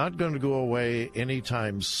it's not going to go away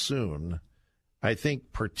anytime soon. I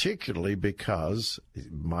think particularly because,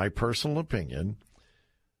 my personal opinion,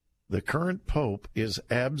 the current Pope is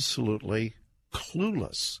absolutely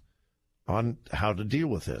clueless on how to deal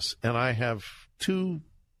with this. And I have two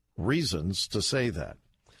reasons to say that.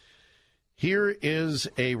 Here is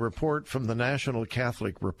a report from the National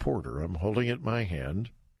Catholic Reporter. I'm holding it in my hand.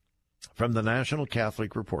 From the National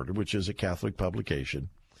Catholic Reporter, which is a Catholic publication.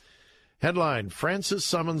 Headline, Francis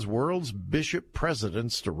summons world's bishop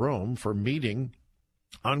presidents to Rome for meeting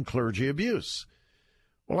on clergy abuse.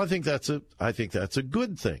 Well, I think that's a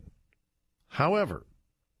good thing. However,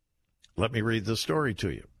 let me read the story to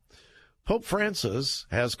you. Pope Francis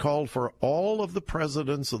has called for all of the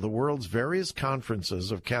presidents of the world's various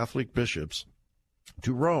conferences of Catholic bishops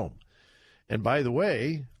to Rome. And by the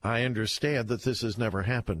way, I understand that this has never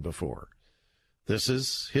happened before. This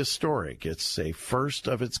is historic. It's a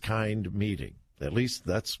first-of-its-kind meeting. At least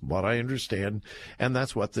that's what I understand, and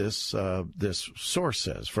that's what this source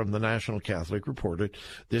says from the National Catholic Reporter.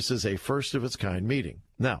 This is a first-of-its-kind meeting.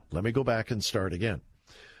 Now, let me go back and start again.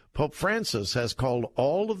 Pope Francis has called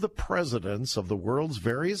all of the presidents of the world's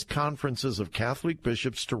various conferences of Catholic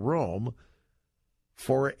bishops to Rome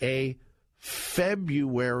for a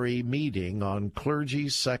February meeting on clergy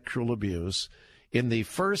sexual abuse in the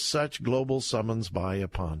first such global summons by a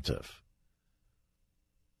pontiff.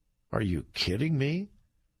 Are you kidding me?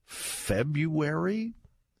 February?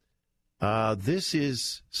 This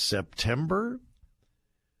is September.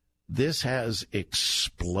 This has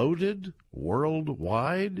exploded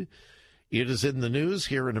worldwide. It is in the news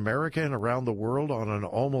here in America and around the world on an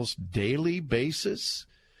almost daily basis.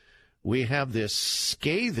 We have this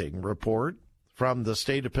scathing report from the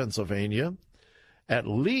state of Pennsylvania. At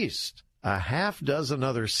least a half dozen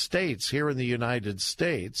other states here in the United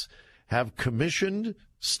States have commissioned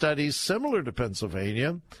studies similar to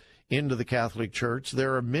Pennsylvania into the Catholic Church.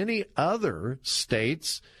 There are many other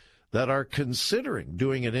states that are considering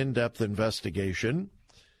doing an in-depth investigation.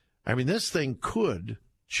 I mean, this thing could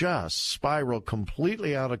just spiral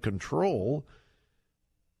completely out of control,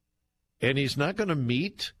 and he's not going to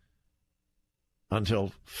meet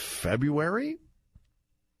until February?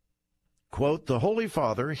 Quote, the Holy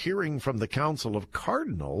Father, hearing from the Council of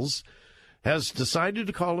Cardinals, has decided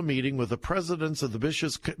to call a meeting with the presidents of the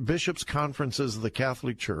bishops' conferences of the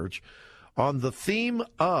Catholic Church on the theme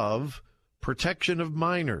of protection of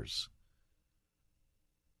minors.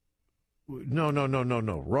 No.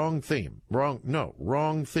 Wrong theme.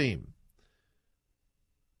 Wrong theme.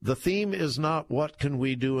 The theme is not what can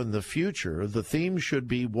we do in the future. The theme should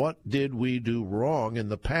be what did we do wrong in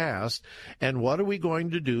the past, and what are we going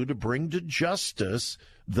to do to bring to justice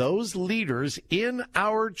those leaders in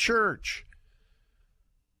our church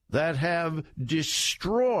that have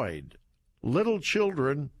destroyed little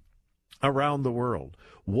children around the world.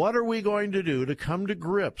 What are we going to do to come to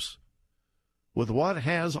grips with what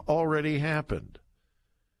has already happened?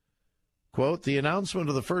 Quote, the announcement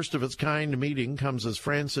of the first-of-its-kind meeting comes as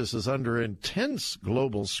Francis is under intense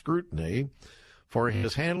global scrutiny for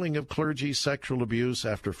his handling of clergy sexual abuse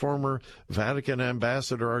after former Vatican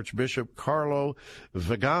ambassador Archbishop Carlo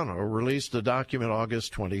Vigano released a document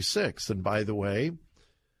August 26th. And by the way,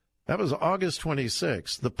 that was August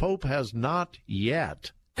 26th. The Pope has not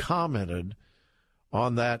yet commented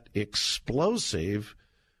on that explosive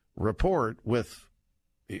report with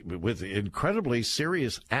incredibly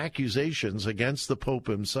serious accusations against the Pope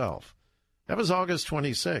himself. That was August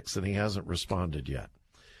 26th, and he hasn't responded yet.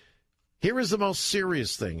 Here is the most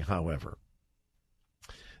serious thing, however.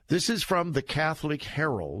 This is from the Catholic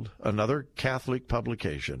Herald, another Catholic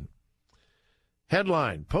publication.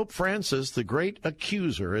 Headline, Pope Francis, the great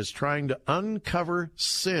accuser, is trying to uncover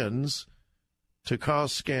sins to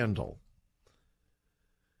cause scandal.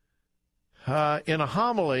 In a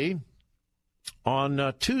homily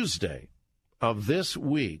on Tuesday of this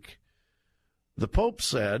week, the Pope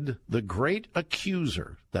said the great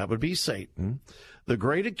accuser, that would be Satan, the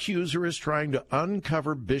great accuser is trying to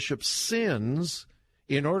uncover bishops' sins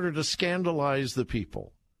in order to scandalize the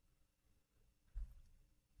people.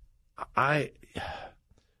 All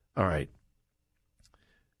right.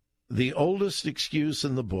 The oldest excuse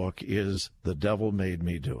in the book is the devil made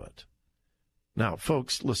me do it. Now,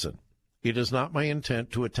 folks, listen. It is not my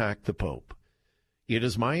intent to attack the Pope. It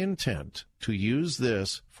is my intent to use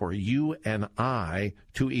this for you and I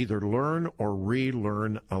to either learn or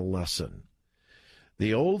relearn a lesson.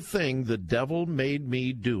 The old thing, the devil made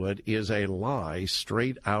me do it, is a lie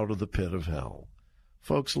straight out of the pit of hell.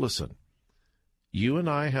 Folks, listen. You and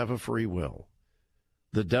I have a free will.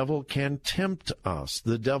 The devil can tempt us.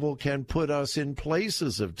 The devil can put us in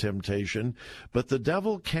places of temptation, but the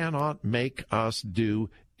devil cannot make us do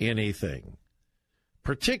anything.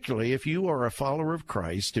 Particularly if you are a follower of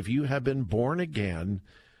Christ, if you have been born again,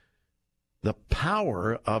 the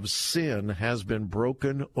power of sin has been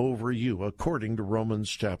broken over you, according to Romans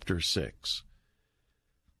chapter 6.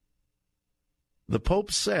 The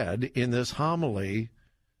Pope said in this homily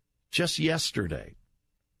just yesterday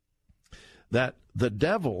that the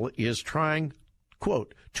devil is trying,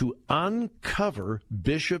 quote, to uncover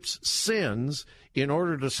bishops' sins in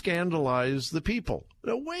order to scandalize the people.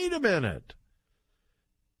 Now, wait a minute.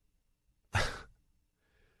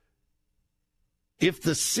 If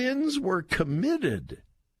the sins were committed,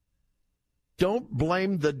 don't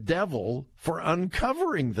blame the devil for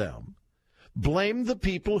uncovering them. Blame the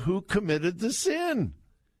people who committed the sin.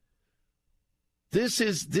 This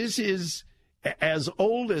is as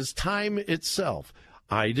old as time itself.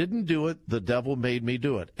 I didn't do it. The devil made me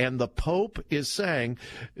do it. And the Pope is saying,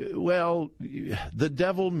 well, the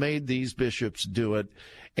devil made these bishops do it.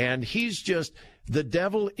 And the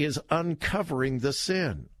devil is uncovering the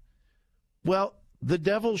sin. Well, the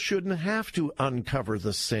devil shouldn't have to uncover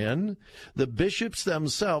the sin. The bishops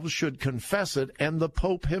themselves should confess it, and the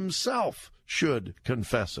Pope himself should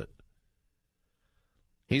confess it.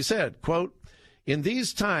 He said, quote, in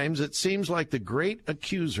these times, it seems like the great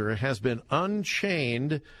accuser has been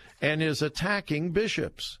unchained and is attacking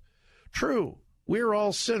bishops. True, we're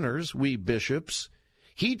all sinners, we bishops.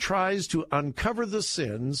 He tries to uncover the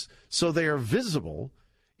sins so they are visible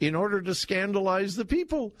in order to scandalize the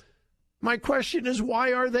people. My question is,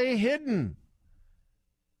 why are they hidden?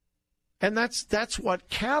 And that's what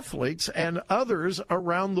Catholics and others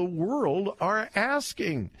around the world are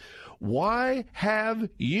asking. Why have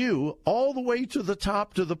you, all the way to the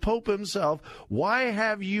top, to the Pope himself, why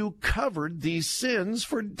have you covered these sins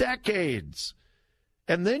for decades?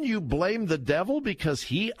 And then you blame the devil because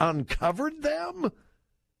he uncovered them?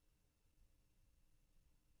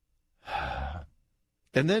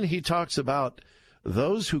 And then he talks about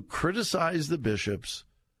those who criticize the bishops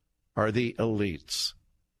are the elites.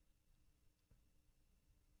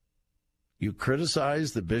 You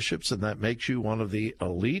criticize the bishops, and that makes you one of the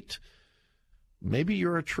elite. Maybe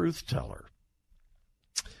you're a truth teller.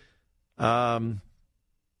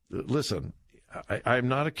 Listen, I'm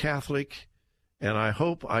not a Catholic, and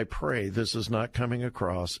I pray this is not coming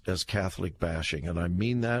across as Catholic bashing, and I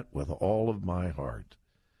mean that with all of my heart.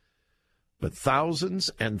 But thousands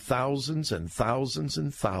and thousands and thousands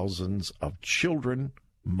and thousands of children,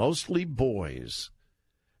 mostly boys,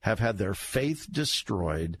 have had their faith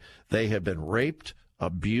destroyed. They have been raped,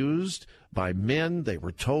 abused by men they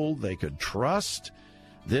were told they could trust.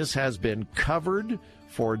 This has been covered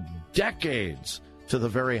for decades to the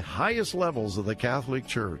very highest levels of the Catholic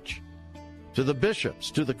Church, to the bishops,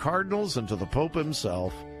 to the cardinals, and to the Pope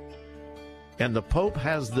himself. And the Pope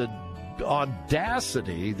has the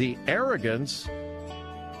audacity, the arrogance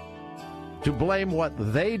to blame what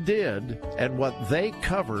they did and what they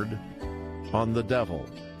covered on the devil.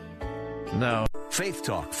 No. Faith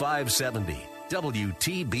Talk 570,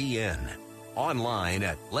 WTBN. Online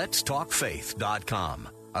at letstalkfaith.com,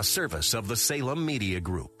 a service of the Salem Media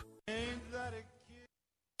Group.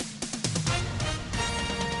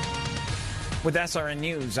 With SRN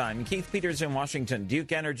News, I'm Keith Peters in Washington.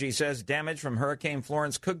 Duke Energy says damage from Hurricane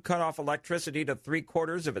Florence could cut off electricity to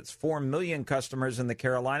 3/4 of its 4 million customers in the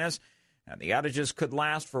Carolinas, and the outages could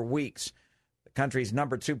last for weeks. The country's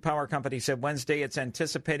number 2 power company said Wednesday it's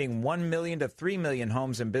anticipating 1 million to 3 million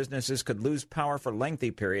homes and businesses could lose power for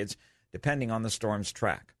lengthy periods, depending on the storm's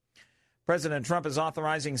track. President Trump is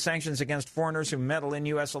authorizing sanctions against foreigners who meddle in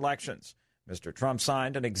U.S. elections. Mr. Trump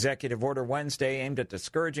signed an executive order Wednesday aimed at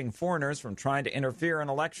discouraging foreigners from trying to interfere in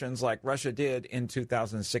elections like Russia did in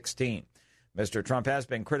 2016. Mr. Trump has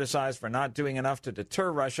been criticized for not doing enough to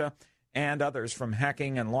deter Russia and others from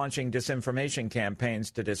hacking and launching disinformation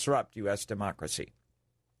campaigns to disrupt U.S. democracy.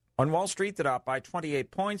 On Wall Street, the Dow by 28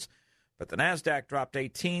 points, but the Nasdaq dropped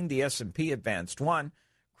 18, the S&P advanced 1.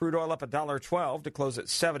 Crude oil up $1.12 to close at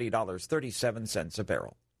 $70.37 a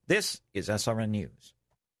barrel. This is SRN News.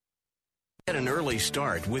 Get an early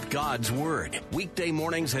start with God's Word. Weekday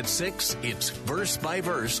mornings at 6, it's Verse by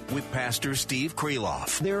Verse with Pastor Steve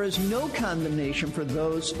Kreloff. There is no condemnation for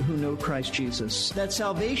those who know Christ Jesus. That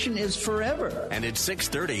salvation is forever. And at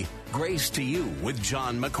 6:30, Grace to You with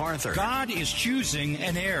John MacArthur. God is choosing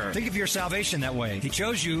an heir. Think of your salvation that way. He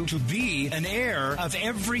chose you to be an heir of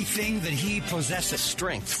everything that He possesses.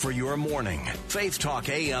 Strength for your morning. Faith Talk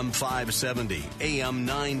AM 570, AM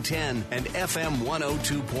 910, and FM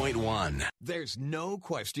 102.1. There's no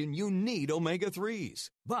question you need omega-3s.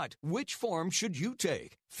 But which form should you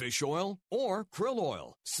take? Fish oil or krill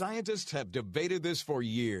oil? Scientists have debated this for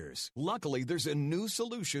years. Luckily, there's a new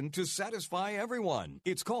solution to satisfy everyone.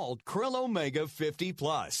 It's called Krill Omega 50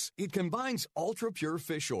 Plus. It combines ultra-pure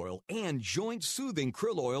fish oil and joint-soothing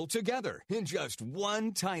krill oil together in just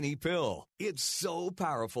one tiny pill. It's so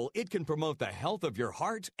powerful, it can promote the health of your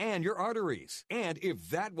heart and your arteries. And if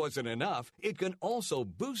that wasn't enough, it can also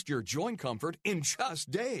boost your joint comfort in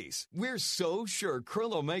just days. We're so sure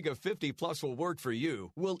Krill Omega 50 Plus will work for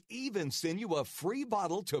you. We'll even send you a free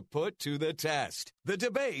bottle to put to the test. The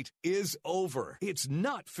debate is over. It's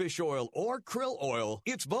not fish oil or krill oil.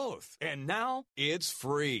 It's both. And now it's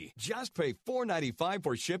free. Just pay $4.95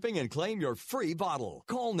 for shipping and claim your free bottle.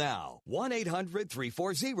 Call now.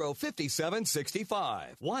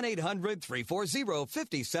 1-800-340-5765.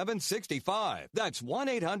 1-800-340-5765. That's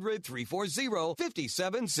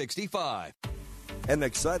 1-800-340-5765. An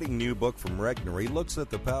exciting new book from Regnery looks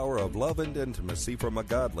at the power of love and intimacy from a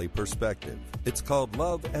godly perspective. It's called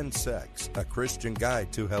Love and Sex, a Christian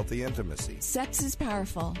guide to healthy intimacy. Sex is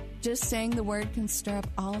powerful. Just saying the word can stir up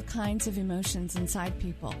all kinds of emotions inside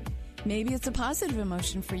people. Maybe it's a positive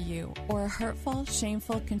emotion for you, or a hurtful,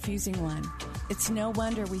 shameful, confusing one. It's no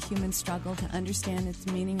wonder we humans struggle to understand its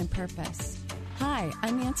meaning and purpose. Hi,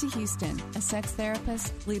 I'm Nancy Houston, a sex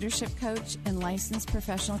therapist, leadership coach, and licensed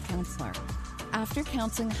professional counselor. After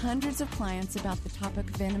counseling hundreds of clients about the topic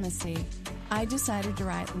of intimacy, I decided to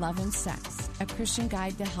write Love and Sex, a Christian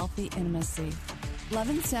guide to healthy intimacy. Love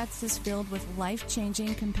and Sex is filled with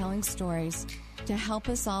life-changing, compelling stories to help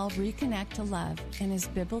us all reconnect to love and is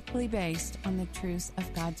biblically based on the truths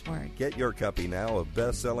of God's Word. Get your copy now of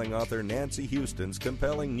best-selling author Nancy Houston's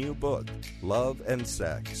compelling new book, Love and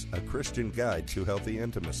Sex, a Christian guide to healthy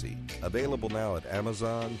intimacy. Available now at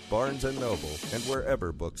Amazon, Barnes & Noble, and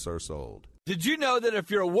wherever books are sold. Did you know that if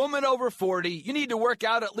you're a woman over 40, you need to work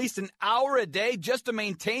out at least an hour a day just to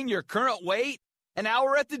maintain your current weight? An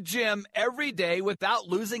hour at the gym every day without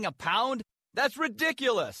losing a pound? That's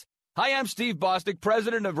ridiculous. Hi, I'm Steve Bostic,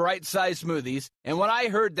 president of Right Size Smoothies, and when I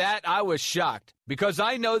heard that, I was shocked, because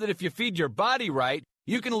I know that if you feed your body right,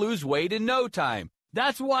 you can lose weight in no time.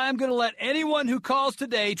 That's why I'm going to let anyone who calls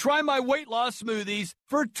today try my weight loss smoothies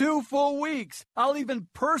for 2 full weeks. I'll even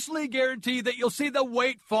personally guarantee that you'll see the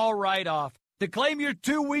weight fall right off. To claim your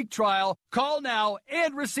 2-week trial, call now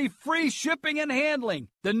and receive free shipping and handling.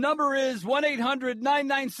 The number is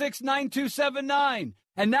 1-800-996-9279.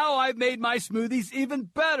 And now I've made my smoothies even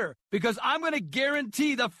better because I'm going to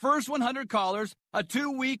guarantee the first 100 callers a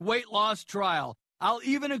 2-week weight loss trial. I'll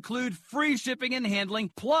even include free shipping and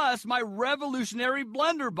handling, plus my revolutionary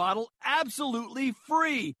blender bottle absolutely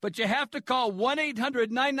free. But you have to call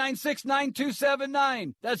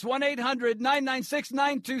 1-800-996-9279. That's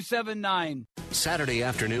 1-800-996-9279. Saturday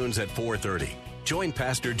afternoons at 4:30. Join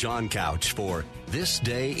Pastor John Couch for This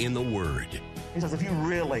Day in the Word. He says, if you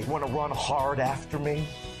really want to run hard after me,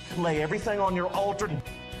 lay everything on your altar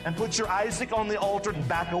and put your Isaac on the altar and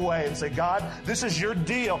back away and say, God, this is your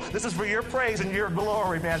deal. This is for your praise and your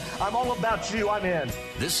glory, man. I'm all about you. I'm in.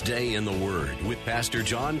 This Day in the Word with Pastor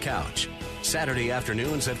John Couch. Saturday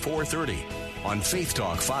afternoons at 4:30 on Faith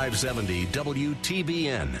Talk 570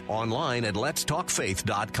 WTBN. Online at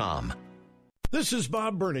letstalkfaith.com. This is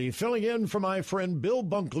Bob Burney filling in for my friend Bill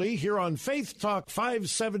Bunkley here on Faith Talk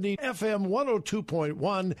 570 FM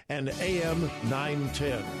 102.1 and AM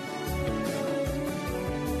 910.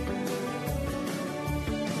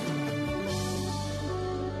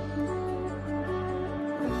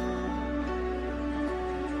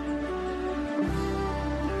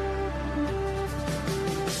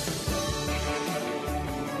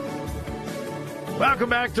 Welcome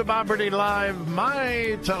back to Bob Burney Live.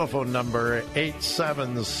 My telephone number,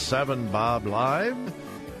 877-BOB-LIVE,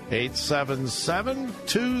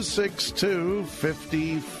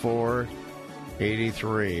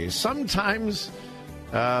 877-262-5483. Sometimes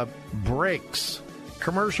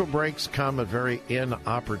commercial breaks come at very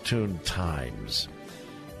inopportune times.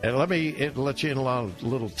 And let you in a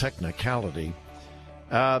little technicality.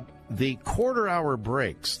 The quarter-hour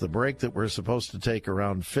breaks, the break that we're supposed to take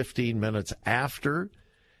around 15 minutes after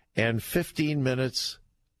and 15 minutes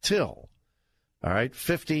till, all right,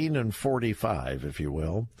 15 and 45, if you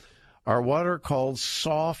will, are what are called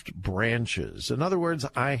soft branches. In other words,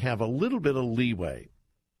 I have a little bit of leeway.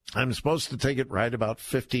 I'm supposed to take it right about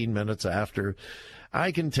 15 minutes after.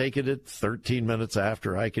 I can take it at 13 minutes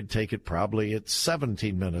after. I could take it probably at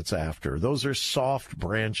 17 minutes after. Those are soft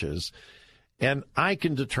branches. And I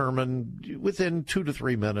can determine within 2 to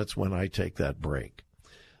 3 minutes when I take that break.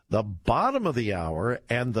 The bottom of the hour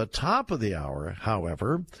and the top of the hour,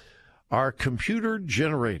 however, are computer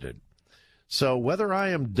generated. So whether I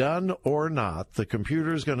am done or not, the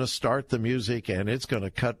computer is going to start the music and it's going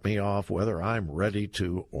to cut me off whether I'm ready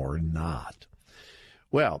to or not.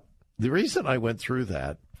 Well, the reason I went through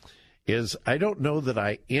that is I don't know that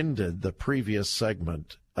I ended the previous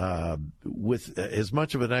segment with as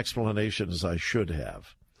much of an explanation as I should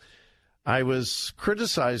have. I was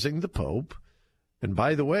criticizing the Pope, and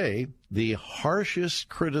by the way, the harshest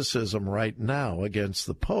criticism right now against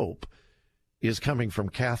the Pope is coming from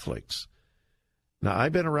Catholics. Now,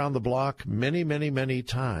 I've been around the block many, many, many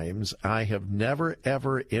times. I have never,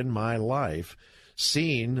 ever in my life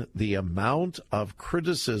seen the amount of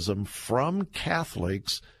criticism from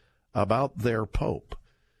Catholics about their Pope.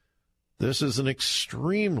 This is an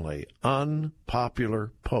extremely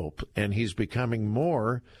unpopular pope, and he's becoming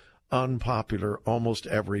more unpopular almost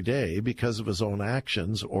every day because of his own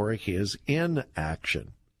actions or his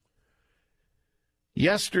inaction.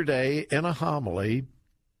 Yesterday, in a homily,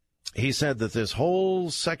 he said that this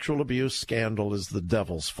whole sexual abuse scandal is the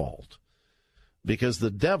devil's fault because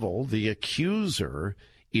the devil, the accuser,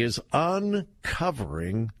 is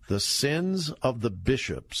uncovering the sins of the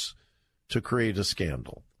bishops to create a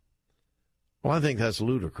scandal. Well, I think that's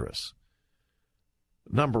ludicrous.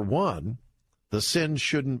 Number one, the sin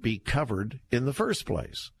shouldn't be covered in the first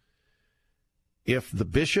place. If the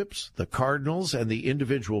bishops, the cardinals, and the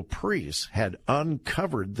individual priests had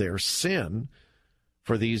uncovered their sin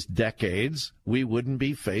for these decades, we wouldn't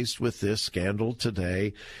be faced with this scandal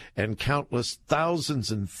today, and countless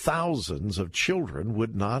thousands and thousands of children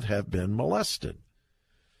would not have been molested.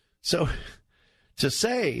 So to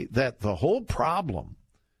say that the whole problem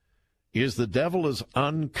is the devil is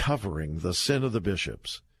uncovering the sin of the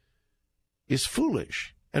bishops is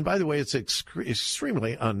foolish. And by the way, it's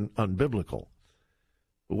extremely unbiblical.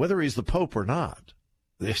 Whether he's the Pope or not,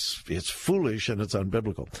 it's foolish and it's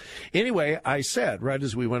unbiblical. Anyway, I said, right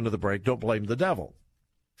as we went to the break, don't blame the devil.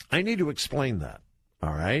 I need to explain that,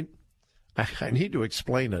 all right? I need to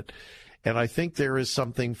explain it. And I think there is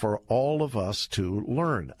something for all of us to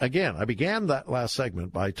learn. Again, I began that last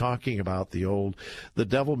segment by talking about the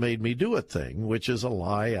devil made me do it thing, which is a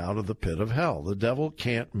lie out of the pit of hell. The devil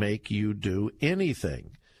can't make you do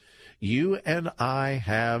anything. You and I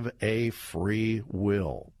have a free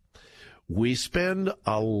will. We spend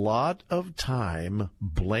a lot of time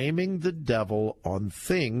blaming the devil on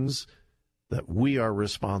things that we are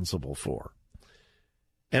responsible for.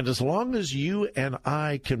 And as long as you and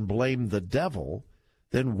I can blame the devil,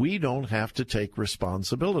 then we don't have to take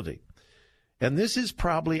responsibility. And this is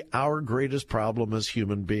probably our greatest problem as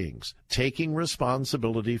human beings, taking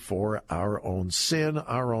responsibility for our own sin,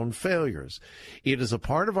 our own failures. It is a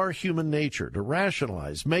part of our human nature to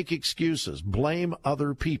rationalize, make excuses, blame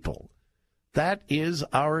other people. That is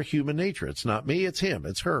our human nature. It's not me, it's him,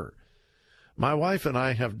 it's her. My wife and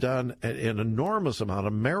I have done an enormous amount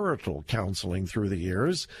of marital counseling through the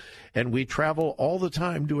years, and we travel all the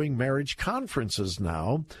time doing marriage conferences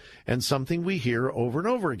now, and something we hear over and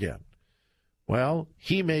over again. Well,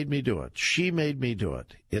 he made me do it. She made me do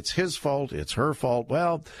it. It's his fault. It's her fault.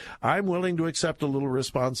 Well, I'm willing to accept a little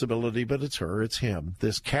responsibility, but it's her, it's him.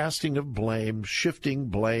 This casting of blame, shifting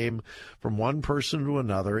blame from one person to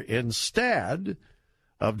another, instead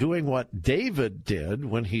of doing what David did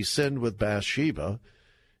when he sinned with Bathsheba.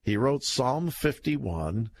 He wrote Psalm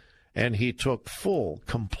 51, and he took full,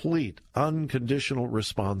 complete, unconditional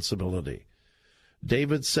responsibility.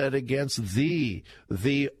 David said, "Against thee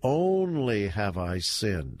only have I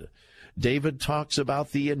sinned." David talks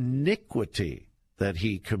about the iniquity that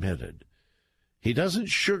he committed. He doesn't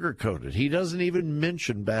sugarcoat it. He doesn't even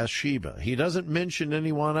mention Bathsheba. He doesn't mention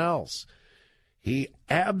anyone else. He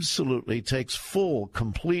absolutely takes full,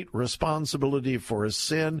 complete responsibility for his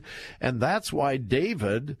sin, and that's why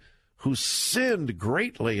David, who sinned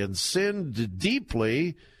greatly and sinned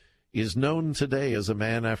deeply, is known today as a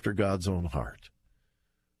man after God's own heart,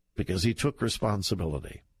 because he took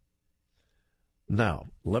responsibility. Now,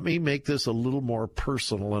 let me make this a little more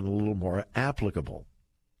personal and a little more applicable.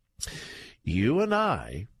 You and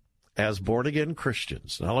I, as born-again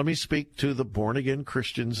Christians, now let me speak to the born-again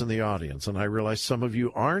Christians in the audience, and I realize some of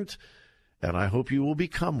you aren't, and I hope you will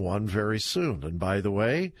become one very soon. And by the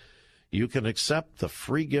way, you can accept the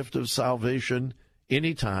free gift of salvation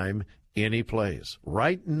anytime, any place.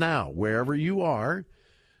 Right now, wherever you are,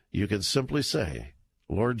 you can simply say,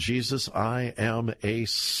 "Lord Jesus, I am a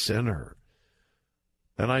sinner.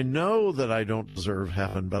 And I know that I don't deserve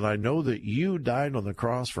heaven, but I know that you died on the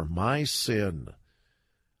cross for my sin.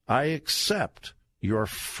 I accept your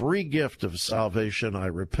free gift of salvation. I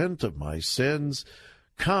repent of my sins.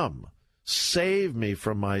 Come, save me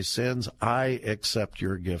from my sins. I accept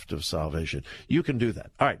your gift of salvation." You can do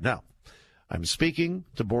that. All right, now, I'm speaking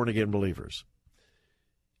to born-again believers.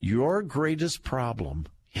 Your greatest problem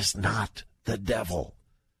is not the devil.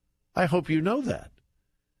 I hope you know that.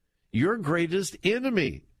 Your greatest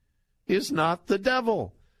enemy is not the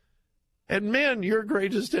devil. And men, your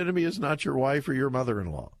greatest enemy is not your wife or your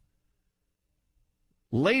mother-in-law.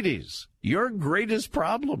 Ladies, your greatest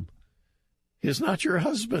problem is not your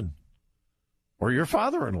husband or your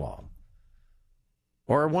father-in-law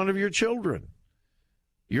or one of your children.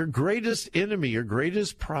 Your greatest enemy, your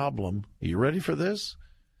greatest problem, are you ready for this?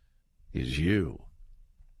 Is you.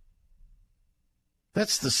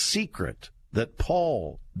 That's the secret that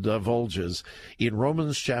Paul divulges in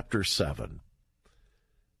Romans chapter 7.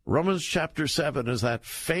 Romans chapter 7 is that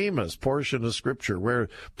famous portion of Scripture where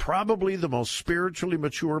probably the most spiritually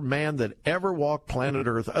mature man that ever walked planet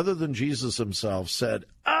Earth, other than Jesus himself, said,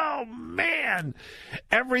 "Oh, man,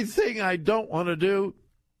 everything I don't want to do,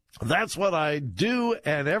 that's what I do,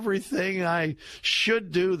 and everything I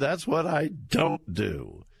should do, that's what I don't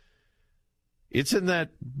do." It's in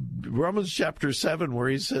that Romans chapter 7 where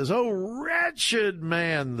he says, "Oh, wretched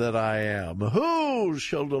man that I am, who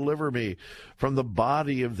shall deliver me from the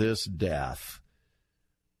body of this death?"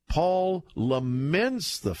 Paul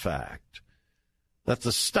laments the fact that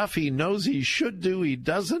the stuff he knows he should do, he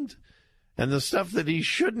doesn't, and the stuff that he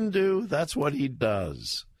shouldn't do, that's what he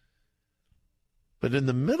does. But in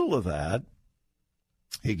the middle of that,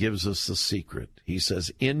 he gives us the secret. He says,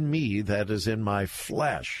 "In me, that is in my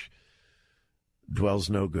flesh, dwells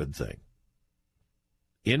no good thing."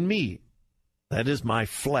 In me, that is my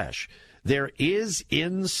flesh, there is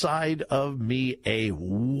inside of me a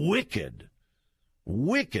wicked,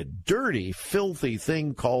 dirty, filthy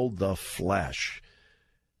thing called the flesh.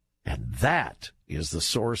 And that is the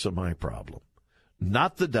source of my problem.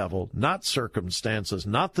 Not the devil, not circumstances,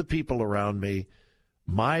 not the people around me.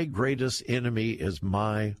 My greatest enemy is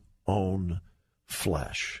my own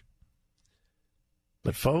flesh.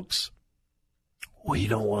 But folks, We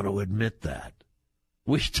don't want to admit that.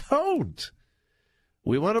 We don't.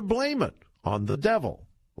 We want to blame it on the devil,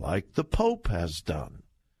 like the Pope has done.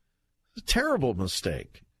 It's a terrible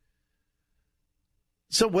mistake.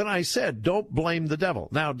 So when I said, don't blame the devil,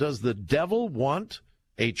 now, does the devil want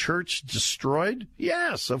a church destroyed?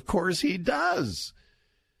 Yes, of course he does.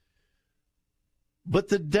 But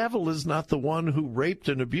the devil is not the one who raped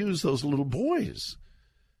and abused those little boys.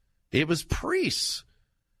 It was priests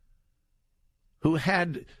who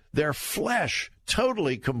had their flesh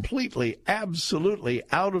totally, completely, absolutely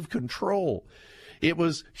out of control. It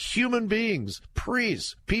was human beings,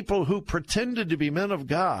 priests, people who pretended to be men of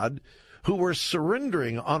God, who were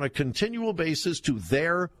surrendering on a continual basis to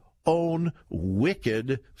their own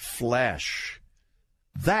wicked flesh.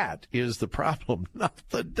 That is the problem, not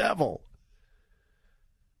the devil.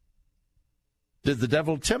 Did the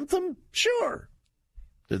devil tempt them? Sure.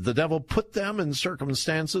 Did the devil put them in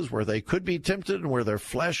circumstances where they could be tempted and where their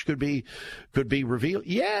flesh could be revealed?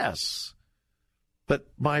 Yes. But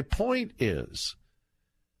my point is,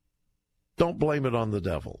 don't blame it on the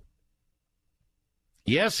devil.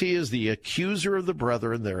 Yes, he is the accuser of the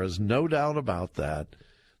brethren. There is no doubt about that.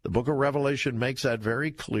 The book of Revelation makes that very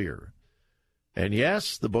clear. And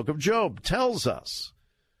yes, the book of Job tells us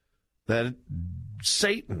that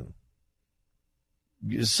Satan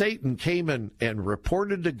came and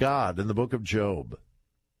reported to God in the book of Job,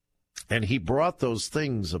 and he brought those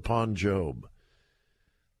things upon Job.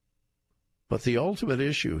 But the ultimate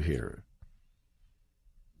issue here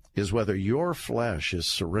is whether your flesh is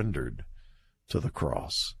surrendered to the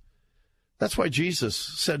cross. That's why Jesus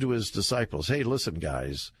said to his disciples, hey, listen,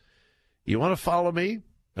 guys, you want to follow me?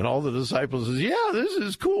 And all the disciples says, yeah, this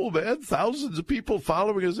is cool, man. Thousands of people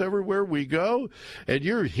following us everywhere we go. And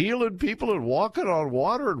you're healing people and walking on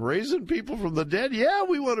water and raising people from the dead. Yeah,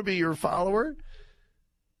 we want to be your follower.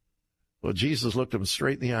 Well, Jesus looked him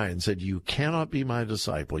straight in the eye and said, you cannot be my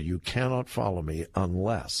disciple. You cannot follow me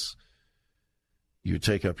unless you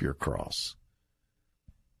take up your cross.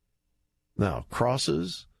 Now,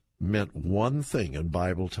 crosses meant one thing in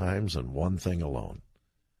Bible times and one thing alone: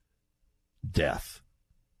 death.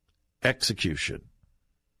 Execution.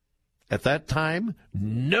 At that time,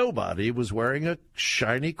 nobody was wearing a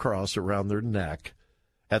shiny cross around their neck.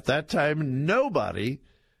 At that time, nobody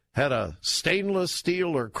had a stainless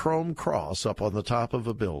steel or chrome cross up on the top of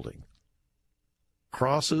a building.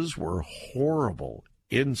 Crosses were horrible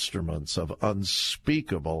instruments of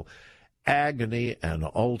unspeakable agony and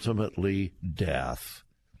ultimately death.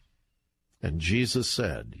 And Jesus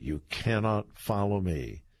said, you cannot follow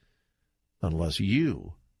me unless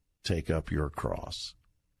you take up your cross.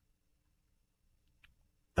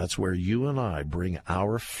 That's where you and I bring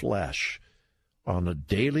our flesh on a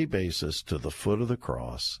daily basis to the foot of the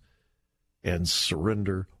cross and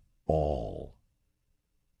surrender all.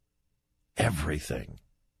 Everything.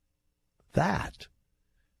 That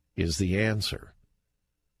is the answer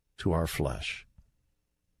to our flesh.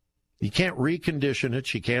 You can't recondition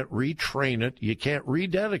it. You can't retrain it. You can't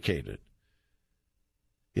rededicate it.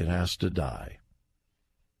 It has to die.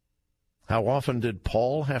 How often did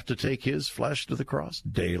Paul have to take his flesh to the cross?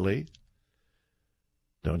 Daily.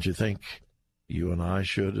 Don't you think you and I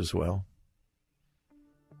should as well?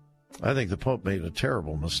 I think the Pope made a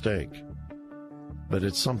terrible mistake, but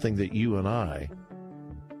it's something that you and I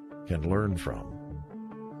can learn from.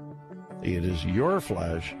 It is your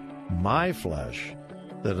flesh, my flesh,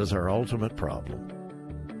 that is our ultimate problem.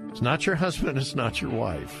 It's not your husband, it's not your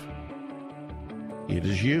wife. It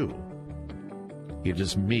is you. It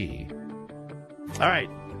is me. All right.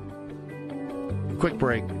 Quick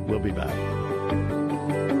break. We'll be back.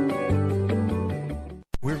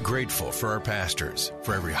 We're grateful for our pastors,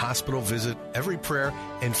 for every hospital visit, every prayer,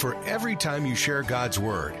 and for every time you share God's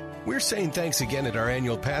Word. We're saying thanks again at our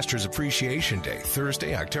annual Pastors Appreciation Day,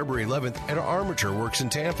 Thursday, October 11th, at our Armature Works in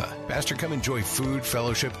Tampa. Pastor, come enjoy food,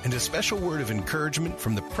 fellowship, and a special word of encouragement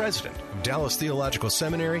from the president of Dallas Theological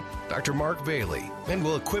Seminary, Dr. Mark Bailey. And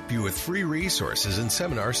we'll equip you with free resources and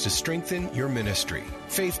seminars to strengthen your ministry.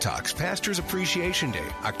 Faith Talks Pastors Appreciation Day,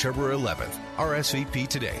 October 11th. RSVP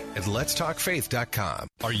today at letstalkfaith.com.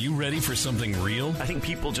 Are you ready for something real? I think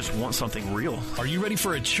people just want something real. Are you ready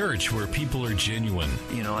for a church where people are genuine?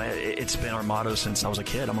 You know, it's been our motto since I was a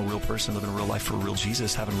kid. I'm a real person living a real life for a real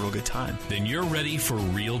Jesus, having a real good time. Then you're ready for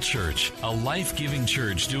Real Church, a life-giving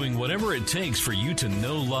church doing whatever it takes for you to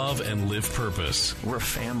know, love, and live purpose. We're a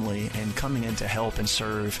family and coming in to help and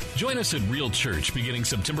serve. Join us at Real Church beginning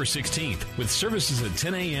September 16th with services at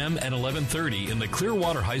 10 a.m. and 11:30 in the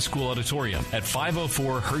Clearwater High School Auditorium at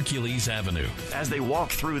 504 Hercules Avenue. As they walk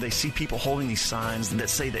walk through, they see people holding these signs that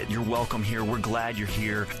say that you're welcome here, we're glad you're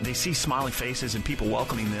here. They see smiling faces and people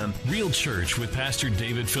welcoming them. Real Church with Pastor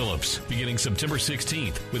David Phillips, beginning September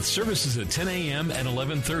 16th, with services at 10 a.m. and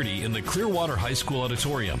 11:30 in the Clearwater High School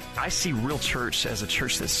auditorium. I see Real Church as a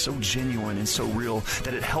church that's so genuine and so real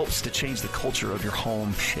that it helps to change the culture of your home.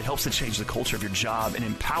 It helps to change the culture of your job and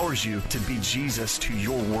empowers you to be Jesus to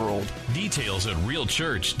your world. Details at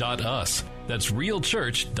realchurch.us. That's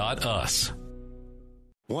realchurch.us.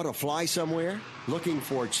 Want to fly somewhere? Looking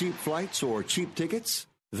for cheap flights or cheap tickets?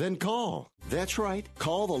 Then call. That's right.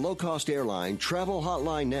 Call the low-cost airline travel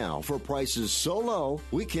hotline now for prices so low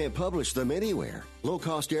we can't publish them anywhere. Low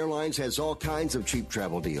Cost Airlines has all kinds of cheap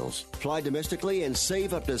travel deals. Fly domestically and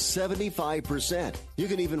save up to 75%. You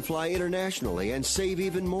can even fly internationally and save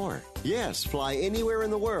even more. Yes, fly anywhere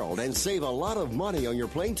in the world and save a lot of money on your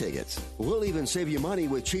plane tickets. We'll even save you money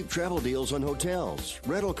with cheap travel deals on hotels,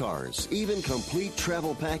 rental cars, even complete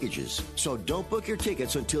travel packages. So don't book your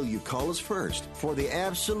tickets until you call us first for the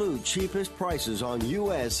absolute cheapest prices on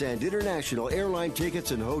U.S. and international airline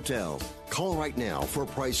tickets and hotels. Call right now for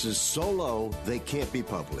prices so low they can't be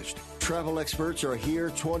published. Travel experts are here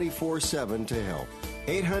 24/7 to help.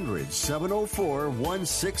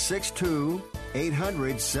 800-704-1662.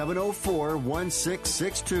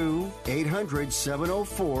 800-704-1662.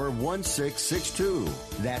 800-704-1662.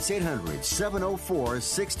 That's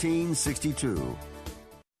 800-704-1662.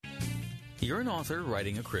 You're an author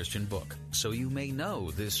writing a Christian book, so you may know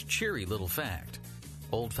this cheery little fact.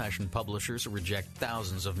 Old-fashioned publishers reject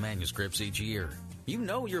thousands of manuscripts each year. You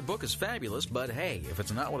know your book is fabulous, but hey, if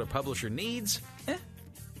it's not what a publisher needs,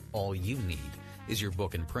 all you need is your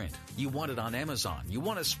book in print. You want it on Amazon. You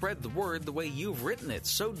want to spread the word the way you've written it,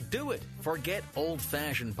 so do it. Forget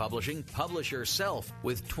old-fashioned publishing. Publish yourself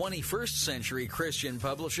with 21st century Christian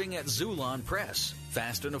publishing at Zulon Press.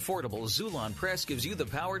 Fast and affordable, Zulon Press gives you the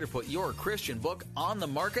power to put your Christian book on the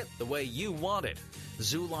market the way you want it.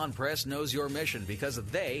 Zulon Press knows your mission because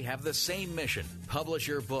they have the same mission. Publish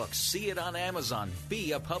your book. See it on Amazon.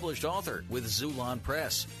 Be a published author with Zulon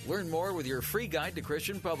Press. Learn more with your free guide to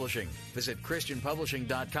Christian publishing. Visit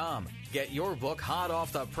ChristianPublishing.com. Get your book hot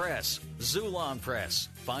off the press. Zulon Press.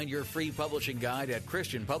 Find your free publishing guide at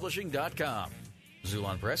ChristianPublishing.com.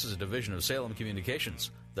 Zulon Press is a division of Salem Communications,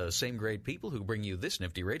 the same great people who bring you this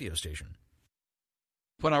nifty radio station.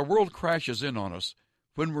 When our world crashes in on us,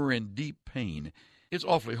 when we're in deep pain, it's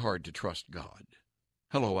awfully hard to trust God.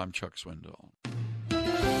 Hello, I'm Chuck Swindoll.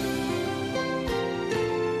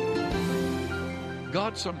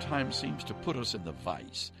 God sometimes seems to put us in the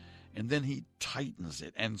vice, and then he tightens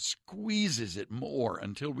it and squeezes it more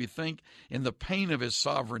until we think, in the pain of his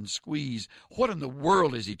sovereign squeeze, what in the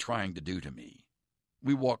world is he trying to do to me?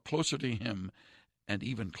 We walk closer to him and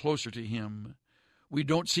even closer to him. We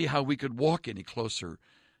don't see how we could walk any closer,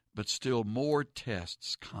 but still more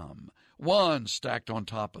tests come, one stacked on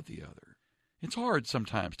top of the other. It's hard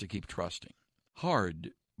sometimes to keep trusting.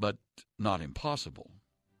 Hard, but not impossible.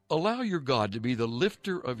 Allow your God to be the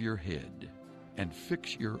lifter of your head and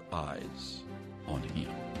fix your eyes on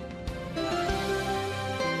him.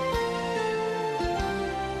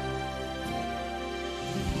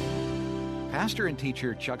 Pastor and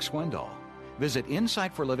teacher Chuck Swindoll. Visit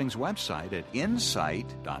Insight for Living's website at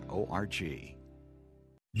insight.org.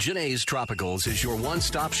 Janae's Tropicals is your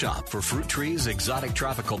one-stop shop for fruit trees, exotic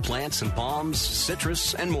tropical plants and palms,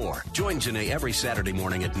 citrus, and more. Join Janae every Saturday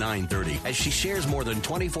morning at 9:30 as she shares more than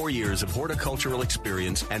 24 years of horticultural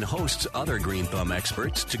experience and hosts other Green Thumb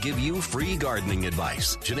experts to give you free gardening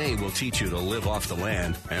advice. Janae will teach you to live off the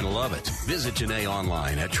land and love it. Visit Janae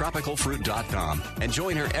online at tropicalfruit.com and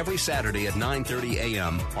join her every Saturday at 9:30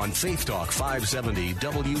 a.m. on Faith Talk 570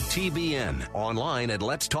 WTBN, online at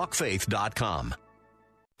letstalkfaith.com.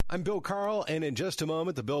 I'm Bill Carl, and in just a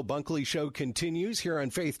moment, the Bill Bunkley Show continues here on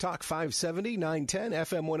Faith Talk 570, 910,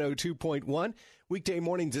 FM 102.1. Weekday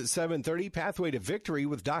mornings at 7:30, Pathway to Victory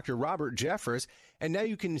with Dr. Robert Jeffress. And now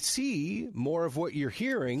you can see more of what you're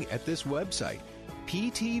hearing at this website,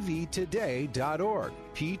 ptvtoday.org,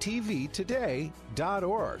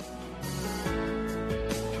 ptvtoday.org.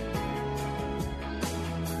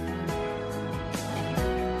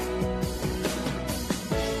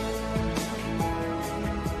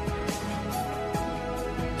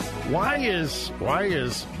 Why is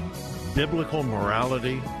biblical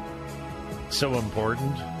morality so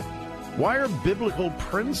important? Why are biblical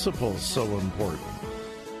principles so important?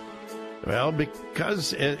 Well,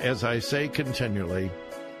 because, as I say continually,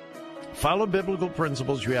 follow biblical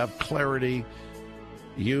principles, you have clarity,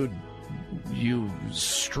 you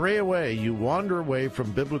stray away, you wander away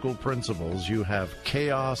from biblical principles, you have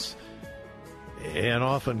chaos and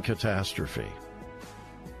often catastrophe.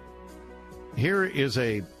 Here is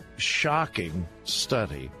a shocking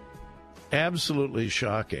study, absolutely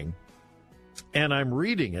shocking, and I'm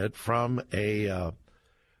reading it from a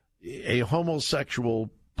homosexual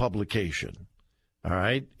publication. All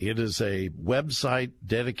right, it is a website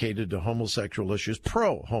dedicated to homosexual issues,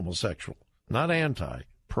 pro-homosexual, not anti,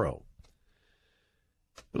 pro.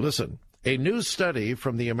 Listen, a new study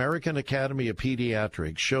from the American Academy of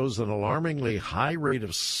Pediatrics shows an alarmingly high rate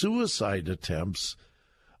of suicide attempts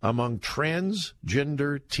among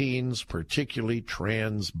transgender teens, particularly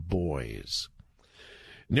trans boys.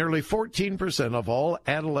 Nearly 14% of all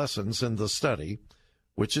adolescents in the study,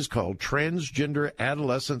 which is called Transgender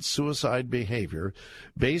Adolescent Suicide Behavior,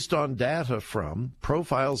 based on data from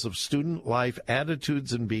Profiles of Student Life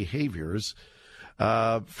Attitudes and Behaviors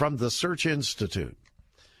from the Search Institute,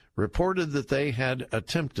 reported that they had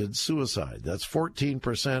attempted suicide. That's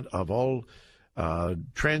 14% of all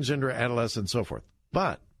transgender adolescents and so forth.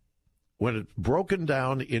 But when it's broken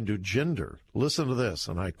down into gender, listen to this,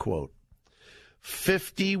 and I quote,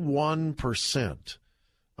 51%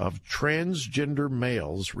 of transgender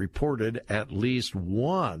males reported at least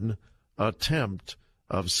one attempt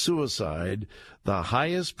of suicide, the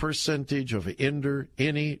highest percentage of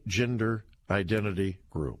any gender identity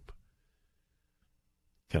group.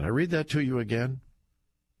 Can I read that to you again?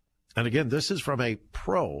 And again, this is from a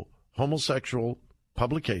pro-homosexual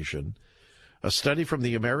publication, a study from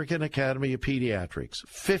the American Academy of Pediatrics.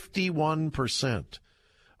 51%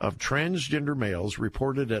 of transgender males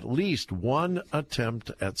reported at least one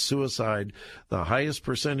attempt at suicide, the highest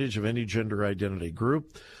percentage of any gender identity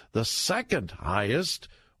group. The second highest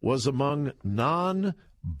was among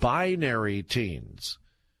non-binary teens.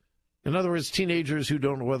 In other words, teenagers who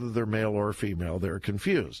don't know whether they're male or female, they're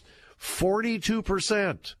confused.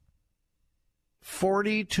 42%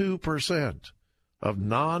 of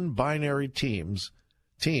non-binary teens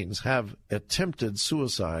have attempted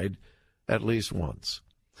suicide at least once.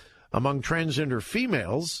 Among transgender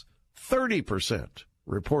females, 30%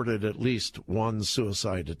 reported at least one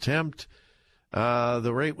suicide attempt.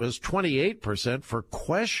 The rate was 28% for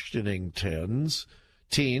questioning teens,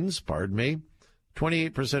 28%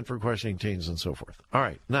 for questioning teens and so forth. All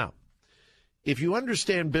right, now, if you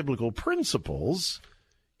understand biblical principles,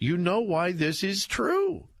 you know why this is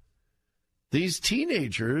true. These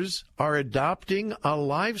teenagers are adopting a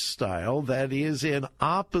lifestyle that is in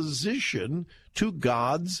opposition to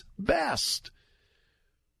God's best.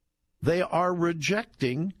 They are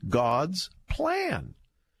rejecting God's plan.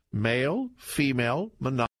 Male, female,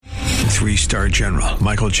 monogamy. 3-star General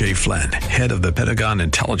Michael J. Flynn, head of the Pentagon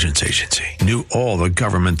Intelligence Agency, knew all the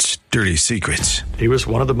government's dirty secrets. He was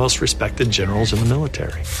one of the most respected generals in the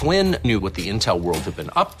military. Flynn knew what the intel world had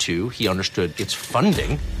been up to. He understood its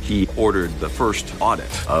funding. He ordered the first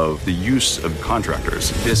audit of the use of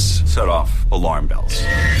contractors. This set off alarm bells.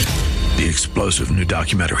 The explosive new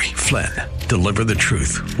documentary, Flynn, Deliver the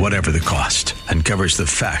Truth, Whatever the Cost, uncovers the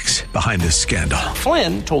facts behind this scandal.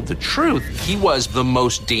 Flynn told the truth. He was the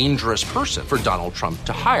most dangerous person for Donald Trump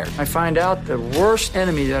to hire. I find out the worst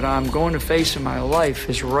enemy that I'm going to face in my life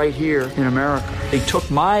is right here in America. They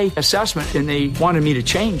took my assessment and they wanted me to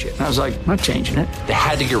change it. And I was like, I'm not changing it. They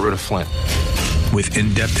had to get rid of Flynn. With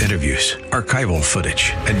in-depth interviews, archival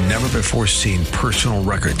footage, and never-before-seen personal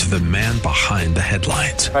records of the man behind the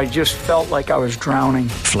headlines. I just felt like I was drowning.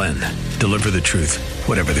 Flynn, Deliver the Truth,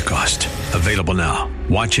 Whatever the Cost. Available now.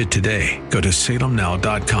 Watch it today. Go to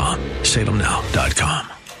salemnow.com.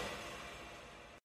 salemnow.com.